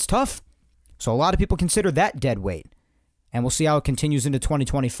 yeah, it's tough. So a lot of people consider that dead weight. And we'll see how it continues into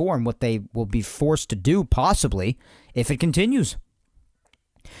 2024 and what they will be forced to do, possibly, if it continues.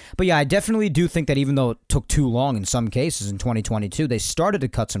 But yeah, I definitely do think that even though it took too long in some cases in 2022, they started to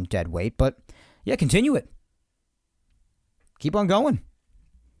cut some dead weight. But yeah, continue it. Keep on going.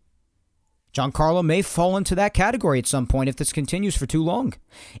 Giancarlo may fall into that category at some point if this continues for too long.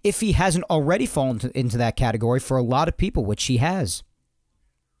 If he hasn't already fallen into that category for a lot of people, which he has.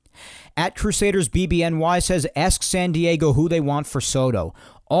 At Crusaders BBNY says, ask San Diego who they want for Soto.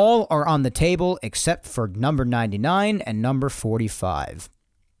 All are on the table except for number 99 and number 45.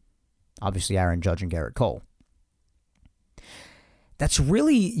 Obviously, Aaron Judge and Garrett Cole. That's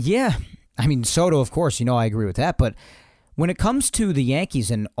really, yeah. I mean, Soto, of course, I agree with that. But when it comes to the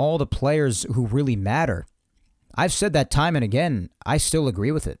Yankees and all the players who really matter, I've said that time and again, I still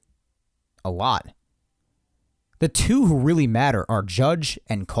agree with it. A lot. The two who really matter are Judge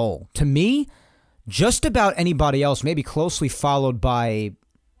and Cole. To me, just about anybody else, maybe closely followed by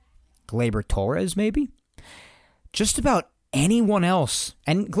Gleyber Torres, maybe. Just about anyone else,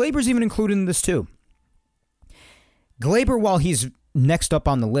 and Glaber's even included in this too. Gleyber, while he's next up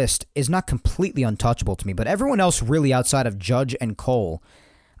on the list, is not completely untouchable to me, but everyone else really outside of Judge and Cole,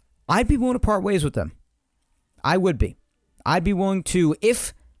 I'd be willing to part ways with them. I would be. I'd be willing to,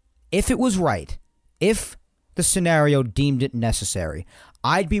 if it was right, if the scenario deemed it necessary,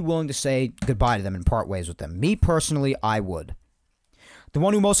 I'd be willing to say goodbye to them and part ways with them. Me personally, I would. The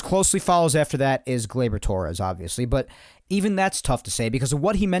one who most closely follows after that is Gleyber Torres, obviously, but even that's tough to say because of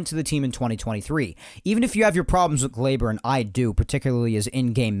what he meant to the team in 2023. Even if you have your problems with Gleyber, and I do, particularly his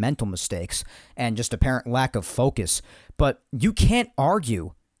in-game mental mistakes and just apparent lack of focus, but you can't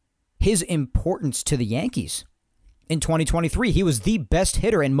argue his importance to the Yankees. In 2023, he was the best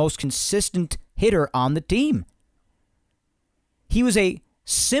hitter and most consistent hitter on the team. He was a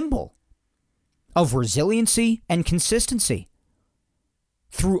symbol of resiliency and consistency.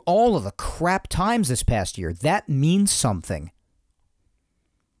 Through all of the crap times this past year, that means something.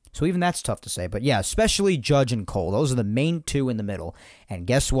 So even that's tough to say. But yeah, especially Judge and Cole. Those are the main two in the middle. And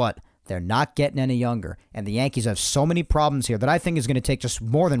guess what? They're not getting any younger. And the Yankees have so many problems here that I think is going to take just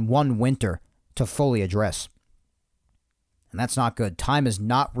more than one winter to fully address. And that's not good. Time is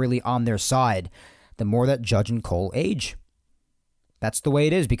not really on their side the more that Judge and Cole age. That's the way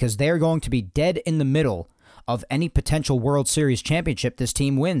it is because they're going to be dead in the middle of any potential World Series championship this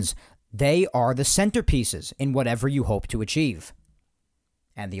team wins. They are the centerpieces in whatever you hope to achieve.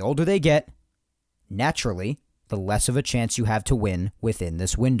 And the older they get, naturally, the less of a chance you have to win within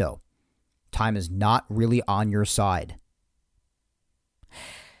this window. Time is not really on your side.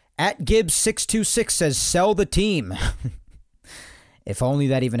 At Gibbs626 says, sell the team. If only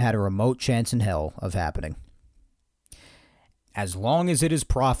that even had a remote chance in hell of happening. As long as it is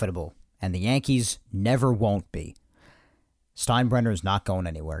profitable, and the Yankees never won't be, Steinbrenner is not going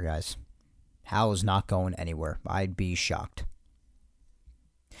anywhere, guys. Hal is not going anywhere. I'd be shocked.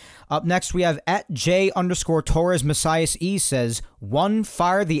 Up next, we have at J_Torres Messias E says, 1,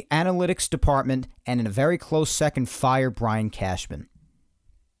 fire the analytics department, and in a very close second, fire Brian Cashman.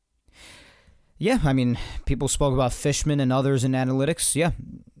 Yeah, I mean, people spoke about Fishman and others in analytics. Yeah,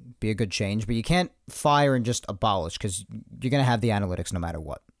 be a good change, but you can't fire and just abolish because you're going to have the analytics no matter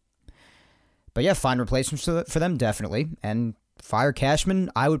what. But yeah, find replacements for them, definitely. And fire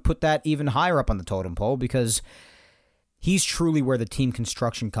Cashman, I would put that even higher up on the totem pole because he's truly where the team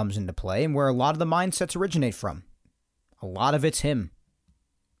construction comes into play and where a lot of the mindsets originate from. A lot of it's him.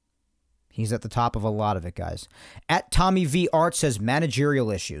 He's at the top of a lot of it, guys. At Tommy V. Art says managerial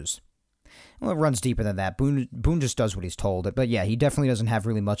issues. Well, it runs deeper than that. Boone just does what he's told. But yeah, he definitely doesn't have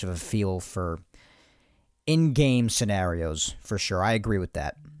really much of a feel for in-game scenarios, for sure. I agree with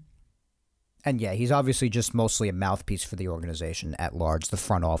that. And yeah, he's obviously just mostly a mouthpiece for the organization at large, the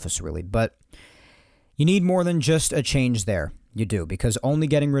front office really. But you need more than just a change there. You do, because only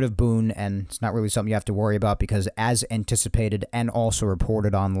getting rid of Boone, and it's not really something you have to worry about because as anticipated and also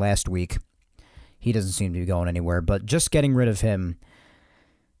reported on last week, he doesn't seem to be going anywhere. But just getting rid of him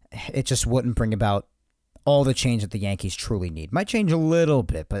it just wouldn't bring about all the change that the Yankees truly need. Might change a little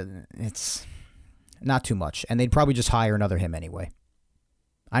bit, but it's not too much. And they'd probably just hire another him anyway.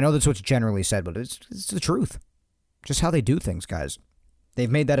 I know that's what's generally said, but it's the truth. Just how they do things, guys.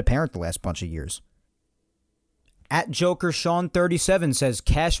 They've made that apparent the last bunch of years. At Joker Sean 37 says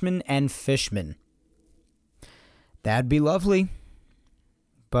Cashman and Fishman. That'd be lovely.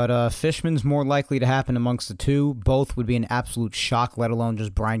 But Fishman's more likely to happen amongst the two. Both would be an absolute shock, let alone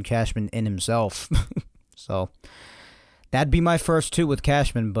just Brian Cashman in himself. So that'd be my first two with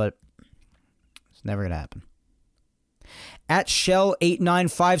Cashman, but it's never going to happen. At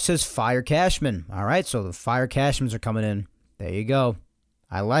Shell895 says fire Cashman. All right, so the fire Cashmans are coming in. There you go.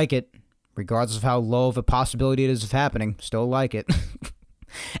 I like it. Regardless of how low of a possibility it is of happening, still like it.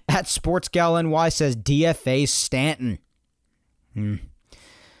 At SportsGalNY says DFA Stanton.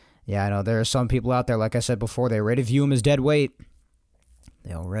 Yeah, I know there are some people out there, like I said before, they already view him as dead weight.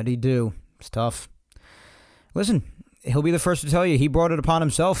 They already do. It's tough. Listen, he'll be the first to tell you he brought it upon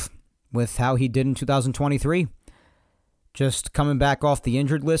himself with how he did in 2023. Just coming back off the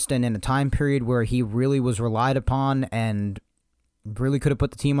injured list and in a time period where he really was relied upon and really could have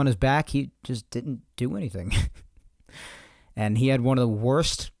put the team on his back, he just didn't do anything. And he had one of the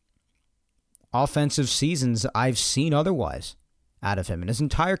worst offensive seasons I've seen otherwise out of him in his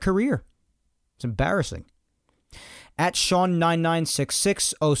entire career. It's embarrassing. At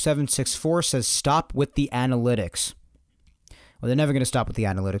Sean99660764 says stop with the analytics. Well, they're never going to stop with the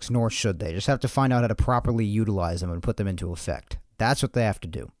analytics, nor should they. Just have to find out how to properly utilize them and put them into effect. That's what they have to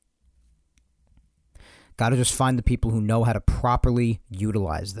do. Got to just find the people who know how to properly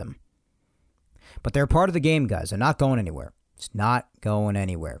utilize them. But they're part of the game, guys. They're not going anywhere. It's not going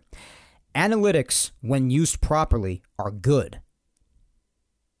anywhere. Analytics, when used properly, are good.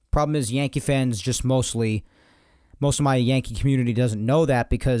 Problem is, Yankee fans just most of my Yankee community doesn't know that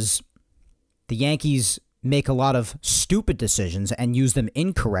because the Yankees make a lot of stupid decisions and use them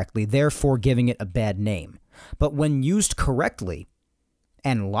incorrectly, therefore giving it a bad name. But when used correctly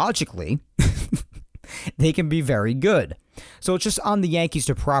and logically, they can be very good. So it's just on the Yankees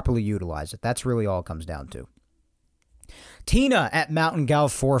to properly utilize it. That's really all it comes down to. Tina at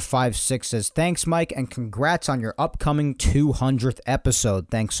MountainGal456 says, thanks, Mike, and congrats on your upcoming 200th episode.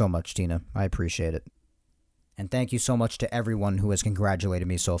 Thanks so much, Tina. I appreciate it. And thank you so much to everyone who has congratulated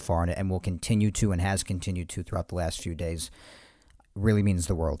me so far on it and will continue to and has continued to throughout the last few days. It really means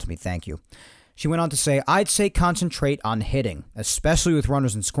the world to me. Thank you. She went on to say, I'd say concentrate on hitting, especially with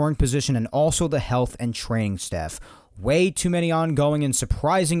runners in scoring position and also the health and training staff. Way too many ongoing and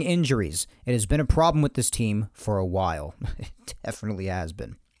surprising injuries. It has been a problem with this team for a while. It definitely has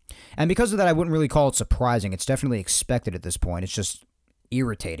been. And because of that, I wouldn't really call it surprising. It's definitely expected at this point. It's just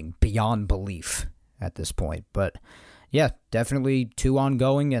irritating beyond belief at this point. But yeah, definitely too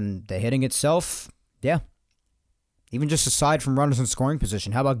ongoing, and the hitting itself, yeah. Even just aside from runners in scoring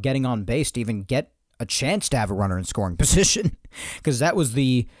position, how about getting on base to even get a chance to have a runner in scoring position? Because that was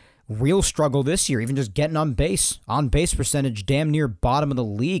the real struggle this year, even just getting on base. On base percentage damn near bottom of the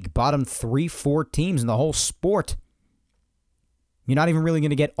league, bottom 3-4 teams in the whole sport. You're not even really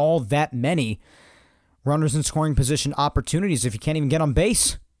going to get all that many runners in scoring position opportunities if you can't even get on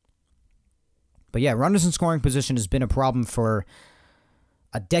base. But yeah, runners in scoring position has been a problem for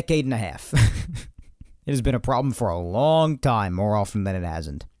a decade and a half. It has been a problem for a long time, more often than it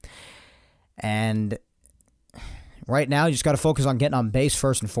hasn't. And right now, you just got to focus on getting on base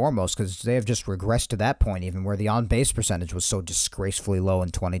first and foremost, because they have just regressed to that point, even where the on-base percentage was so disgracefully low in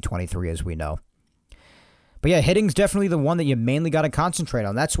 2023, as we know. But yeah, hitting's definitely the one that you mainly got to concentrate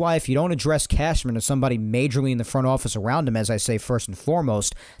on. That's why if you don't address Cashman or somebody majorly in the front office around him, as I say first and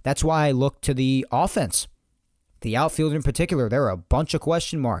foremost, that's why I look to the offense. The outfield in particular, there are a bunch of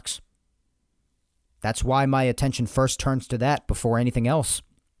question marks. That's why my attention first turns to that before anything else.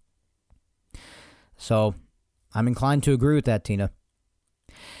 So I'm inclined to agree with that, Tina.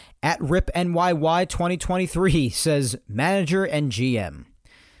 At RipNYY 2023 says manager and GM.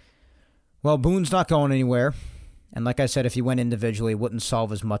 Well, Boone's not going anywhere. And like I said, if he went individually, it wouldn't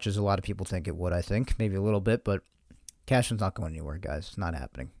solve as much as a lot of people think it would, I think. Maybe a little bit, but Cashman's not going anywhere, guys. It's not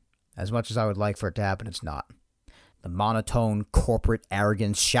happening. As much as I would like for it to happen, it's not. The monotone corporate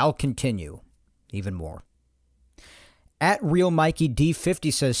arrogance shall continue even more. At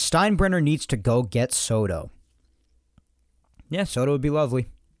RealMikeyD50 says Steinbrenner needs to go get Soto. Yeah, Soto would be lovely.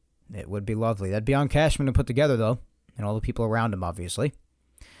 It would be lovely. That'd be on Cashman to put together, though, and all the people around him, obviously.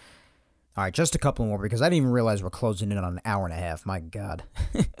 All right, just a couple more, because I didn't even realize we're closing in on an hour and a half. My God.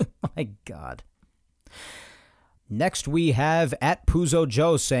 My God. Next, we have at Puzo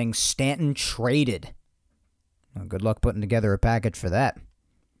Joe saying Stanton traded. Well, good luck putting together a package for that.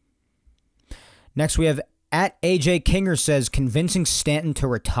 Next, we have at AJ Kinger says, convincing Stanton to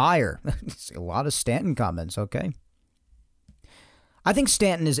retire. A lot of Stanton comments, okay. I think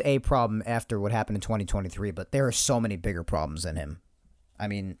Stanton is a problem after what happened in 2023, but there are so many bigger problems than him. I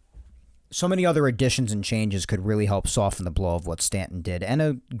mean, so many other additions and changes could really help soften the blow of what Stanton did, and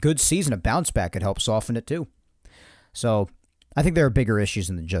a good season, a bounce back, could help soften it too. So I think there are bigger issues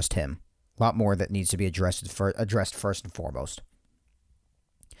than just him. A lot more that needs to be addressed first and foremost.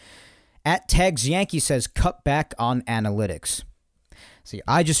 At Tags Yankee says, cut back on analytics. See,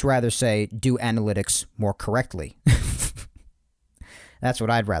 I just rather say do analytics more correctly. That's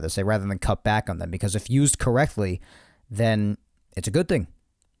what I'd rather say rather than cut back on them, because if used correctly, then it's a good thing.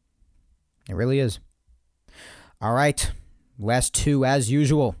 It really is. All right, last two as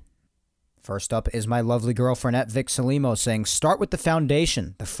usual. First up is my lovely girlfriend at Vic Salimo saying, start with the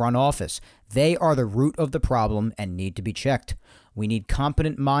foundation, the front office. They are the root of the problem and need to be checked. We need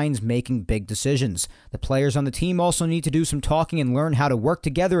competent minds making big decisions. The players on the team also need to do some talking and learn how to work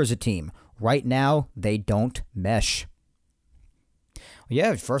together as a team. Right now, they don't mesh.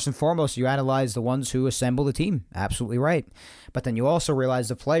 Yeah, first and foremost, you analyze the ones who assemble the team. Absolutely right. But then you also realize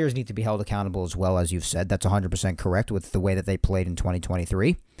the players need to be held accountable as well, as you've said. That's 100% correct with the way that they played in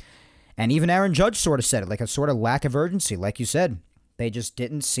 2023. And even Aaron Judge sort of said it, like a sort of lack of urgency. Like you said, they just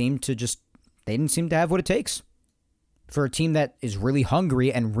didn't seem to have what it takes for a team that is really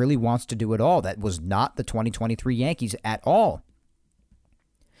hungry and really wants to do it all. That was not the 2023 Yankees at all.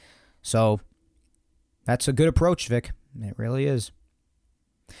 So that's a good approach, Vic. It really is.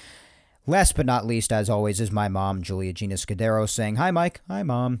 Last but not least, as always, is my mom, Julia Gina Scudero, saying, hi, Mike. Hi,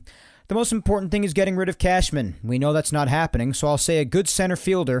 Mom. The most important thing is getting rid of Cashman. We know that's not happening, so I'll say a good center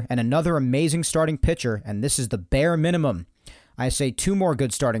fielder and another amazing starting pitcher, and this is the bare minimum. I say 2 more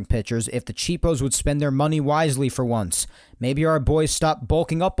good starting pitchers if the cheapos would spend their money wisely for once. Maybe our boys stop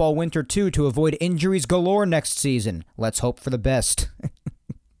bulking up all winter, too, to avoid injuries galore next season. Let's hope for the best.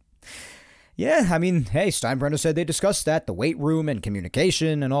 Yeah, I mean, hey, Steinbrenner said they discussed that, the weight room and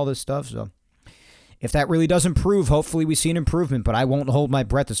communication and all this stuff. So if that really does improve, hopefully we see an improvement, but I won't hold my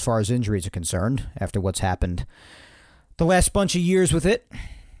breath as far as injuries are concerned after what's happened the last bunch of years with it.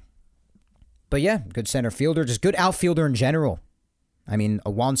 But yeah, good center fielder, just good outfielder in general. I mean,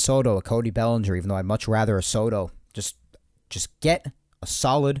 a Juan Soto, a Cody Bellinger, even though I'd much rather a Soto. Just get a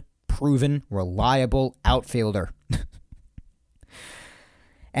solid, proven, reliable outfielder.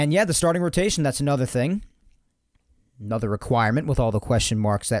 And yeah, the starting rotation, that's another thing. Another requirement with all the question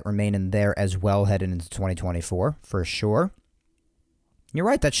marks that remain in there as well headed into 2024, for sure. You're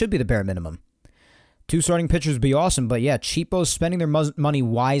right, that should be the bare minimum. 2 starting pitchers would be awesome, but yeah, cheapos spending their money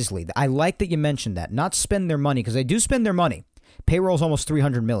wisely. I like that you mentioned that. Not spend their money, because they do spend their money. Payroll's almost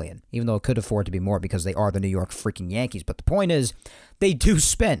 $300 million, even though it could afford to be more because they are the New York freaking Yankees. But the point is, they do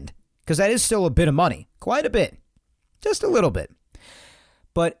spend, because that is still a bit of money. Quite a bit. Just a little bit.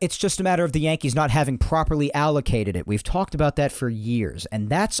 But it's just a matter of the Yankees not having properly allocated it. We've talked about that for years, and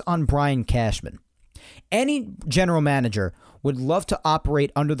that's on Brian Cashman. Any general manager would love to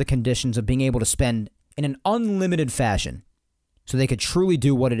operate under the conditions of being able to spend in an unlimited fashion so they could truly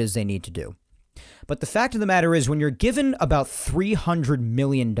do what it is they need to do. But the fact of the matter is, when you're given about $300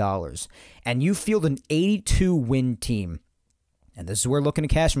 million and you field an 82-win team, and this is where looking at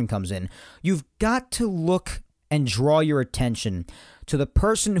Cashman comes in, you've got to look and draw your attention to the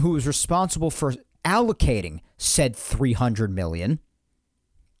person who is responsible for allocating said $300 million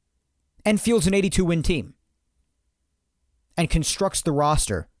and fields an 82-win team and constructs the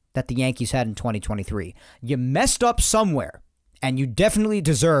roster that the Yankees had in 2023. You messed up somewhere, and you definitely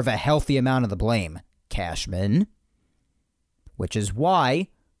deserve a healthy amount of the blame, Cashman. Which is why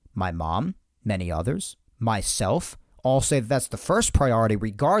my mom, many others, myself, all say that that's the first priority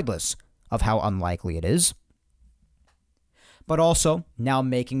regardless of how unlikely it is. But also now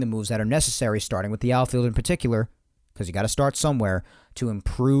making the moves that are necessary, starting with the outfield in particular, because you got to start somewhere, to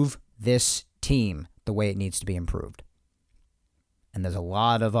improve this team the way it needs to be improved. And there's a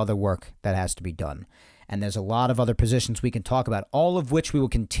lot of other work that has to be done. And there's a lot of other positions we can talk about, all of which we will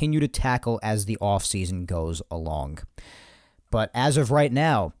continue to tackle as the offseason goes along. But as of right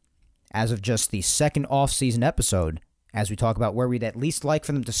now, as of just the second offseason episode, as we talk about where we'd at least like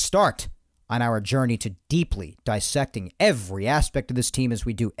for them to start on our journey to deeply dissecting every aspect of this team as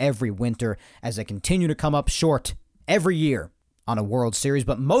we do every winter, as they continue to come up short every year on a World Series,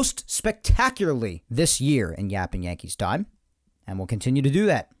 but most spectacularly this year in Yapping Yankees time. And we'll continue to do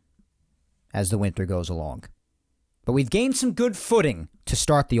that as the winter goes along. But we've gained some good footing to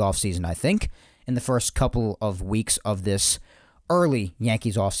start the offseason, I think, in the first couple of weeks of this early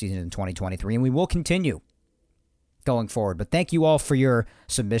Yankees offseason in 2023, and we will continue. going forward. But thank you all for your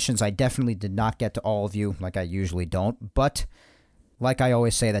submissions. I definitely did not get to all of you like I usually don't. But like I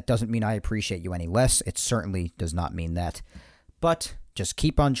always say, that doesn't mean I appreciate you any less. It certainly does not mean that. But just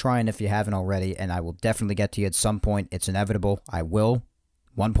keep on trying if you haven't already, and I will definitely get to you at some point. It's inevitable. I will.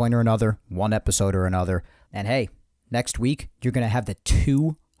 One point or another, one episode or another. And hey, next week, you're going to have the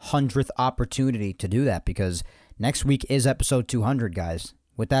 200th opportunity to do that because next week is episode 200, guys.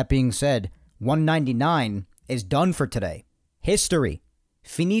 With that being said, 199 is done for today. History.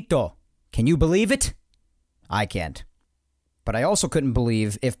 Finito. Can you believe it? I can't. But I also couldn't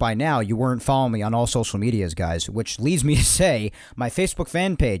believe if by now you weren't following me on all social medias, guys, which leads me to say my Facebook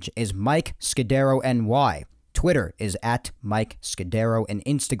fan page is Mike Scudero NY. Twitter is at Mike Scudero, and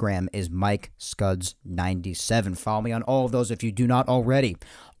Instagram is Mike Scuds97. Follow me on all of those if you do not already.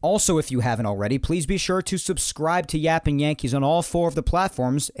 Also, if you haven't already, please be sure to subscribe to Yapping Yankees on all 4 of the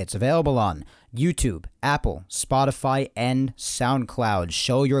platforms it's available on: YouTube, Apple, Spotify, and SoundCloud.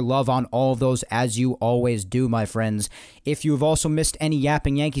 Show your love on all of those as you always do, my friends. If you've also missed any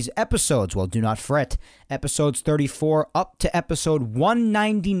Yapping Yankees episodes, well, do not fret. Episodes 34 up to episode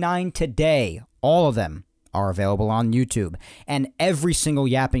 199 today, all of them are available on YouTube. And every single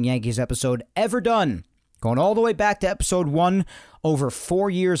Yapping Yankees episode ever done, going all the way back to episode 1 over 4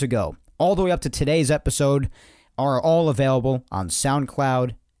 years ago, all the way up to today's episode, are all available on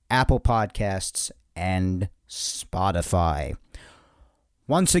SoundCloud, Apple Podcasts, and Spotify.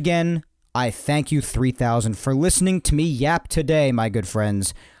 Once again, I thank you 3,000 for listening to me yap today, my good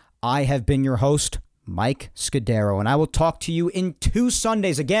friends. I have been your host, Mike Scudero, and I will talk to you in 2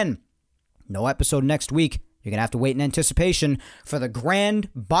 Sundays again. No episode next week. You're going to have to wait in anticipation for the grand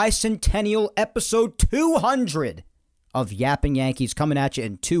bicentennial episode 200 of Yapping Yankees coming at you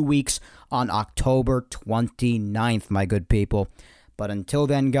in 2 weeks on October 29th, my good people. But until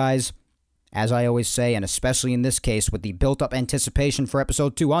then, guys, as I always say, and especially in this case with the built-up anticipation for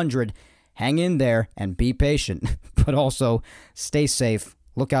episode 200, hang in there and be patient. But also, stay safe.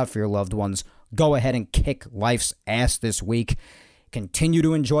 Look out for your loved ones. Go ahead and kick life's ass this week. Continue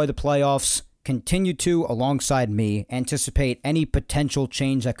to enjoy the playoffs. Continue to, alongside me, anticipate any potential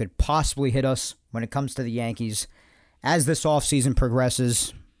change that could possibly hit us when it comes to the Yankees. As this offseason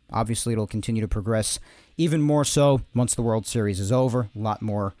progresses, obviously it'll continue to progress even more so once the World Series is over. A lot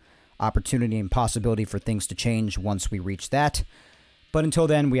more opportunity and possibility for things to change once we reach that. But until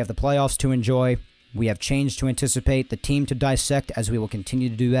then, we have the playoffs to enjoy. We have change to anticipate, the team to dissect, as we will continue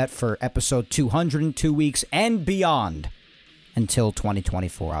to do that for episode 200 in 2 weeks and beyond. Until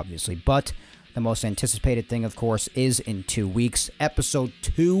 2024, obviously. But the most anticipated thing, of course, is in 2 weeks, episode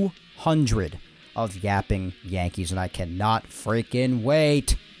 200 of Yapping Yankees, and I cannot freaking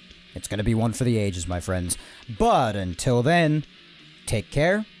wait. It's going to be one for the ages, my friends. But until then, take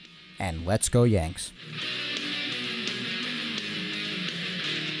care, and let's go Yanks.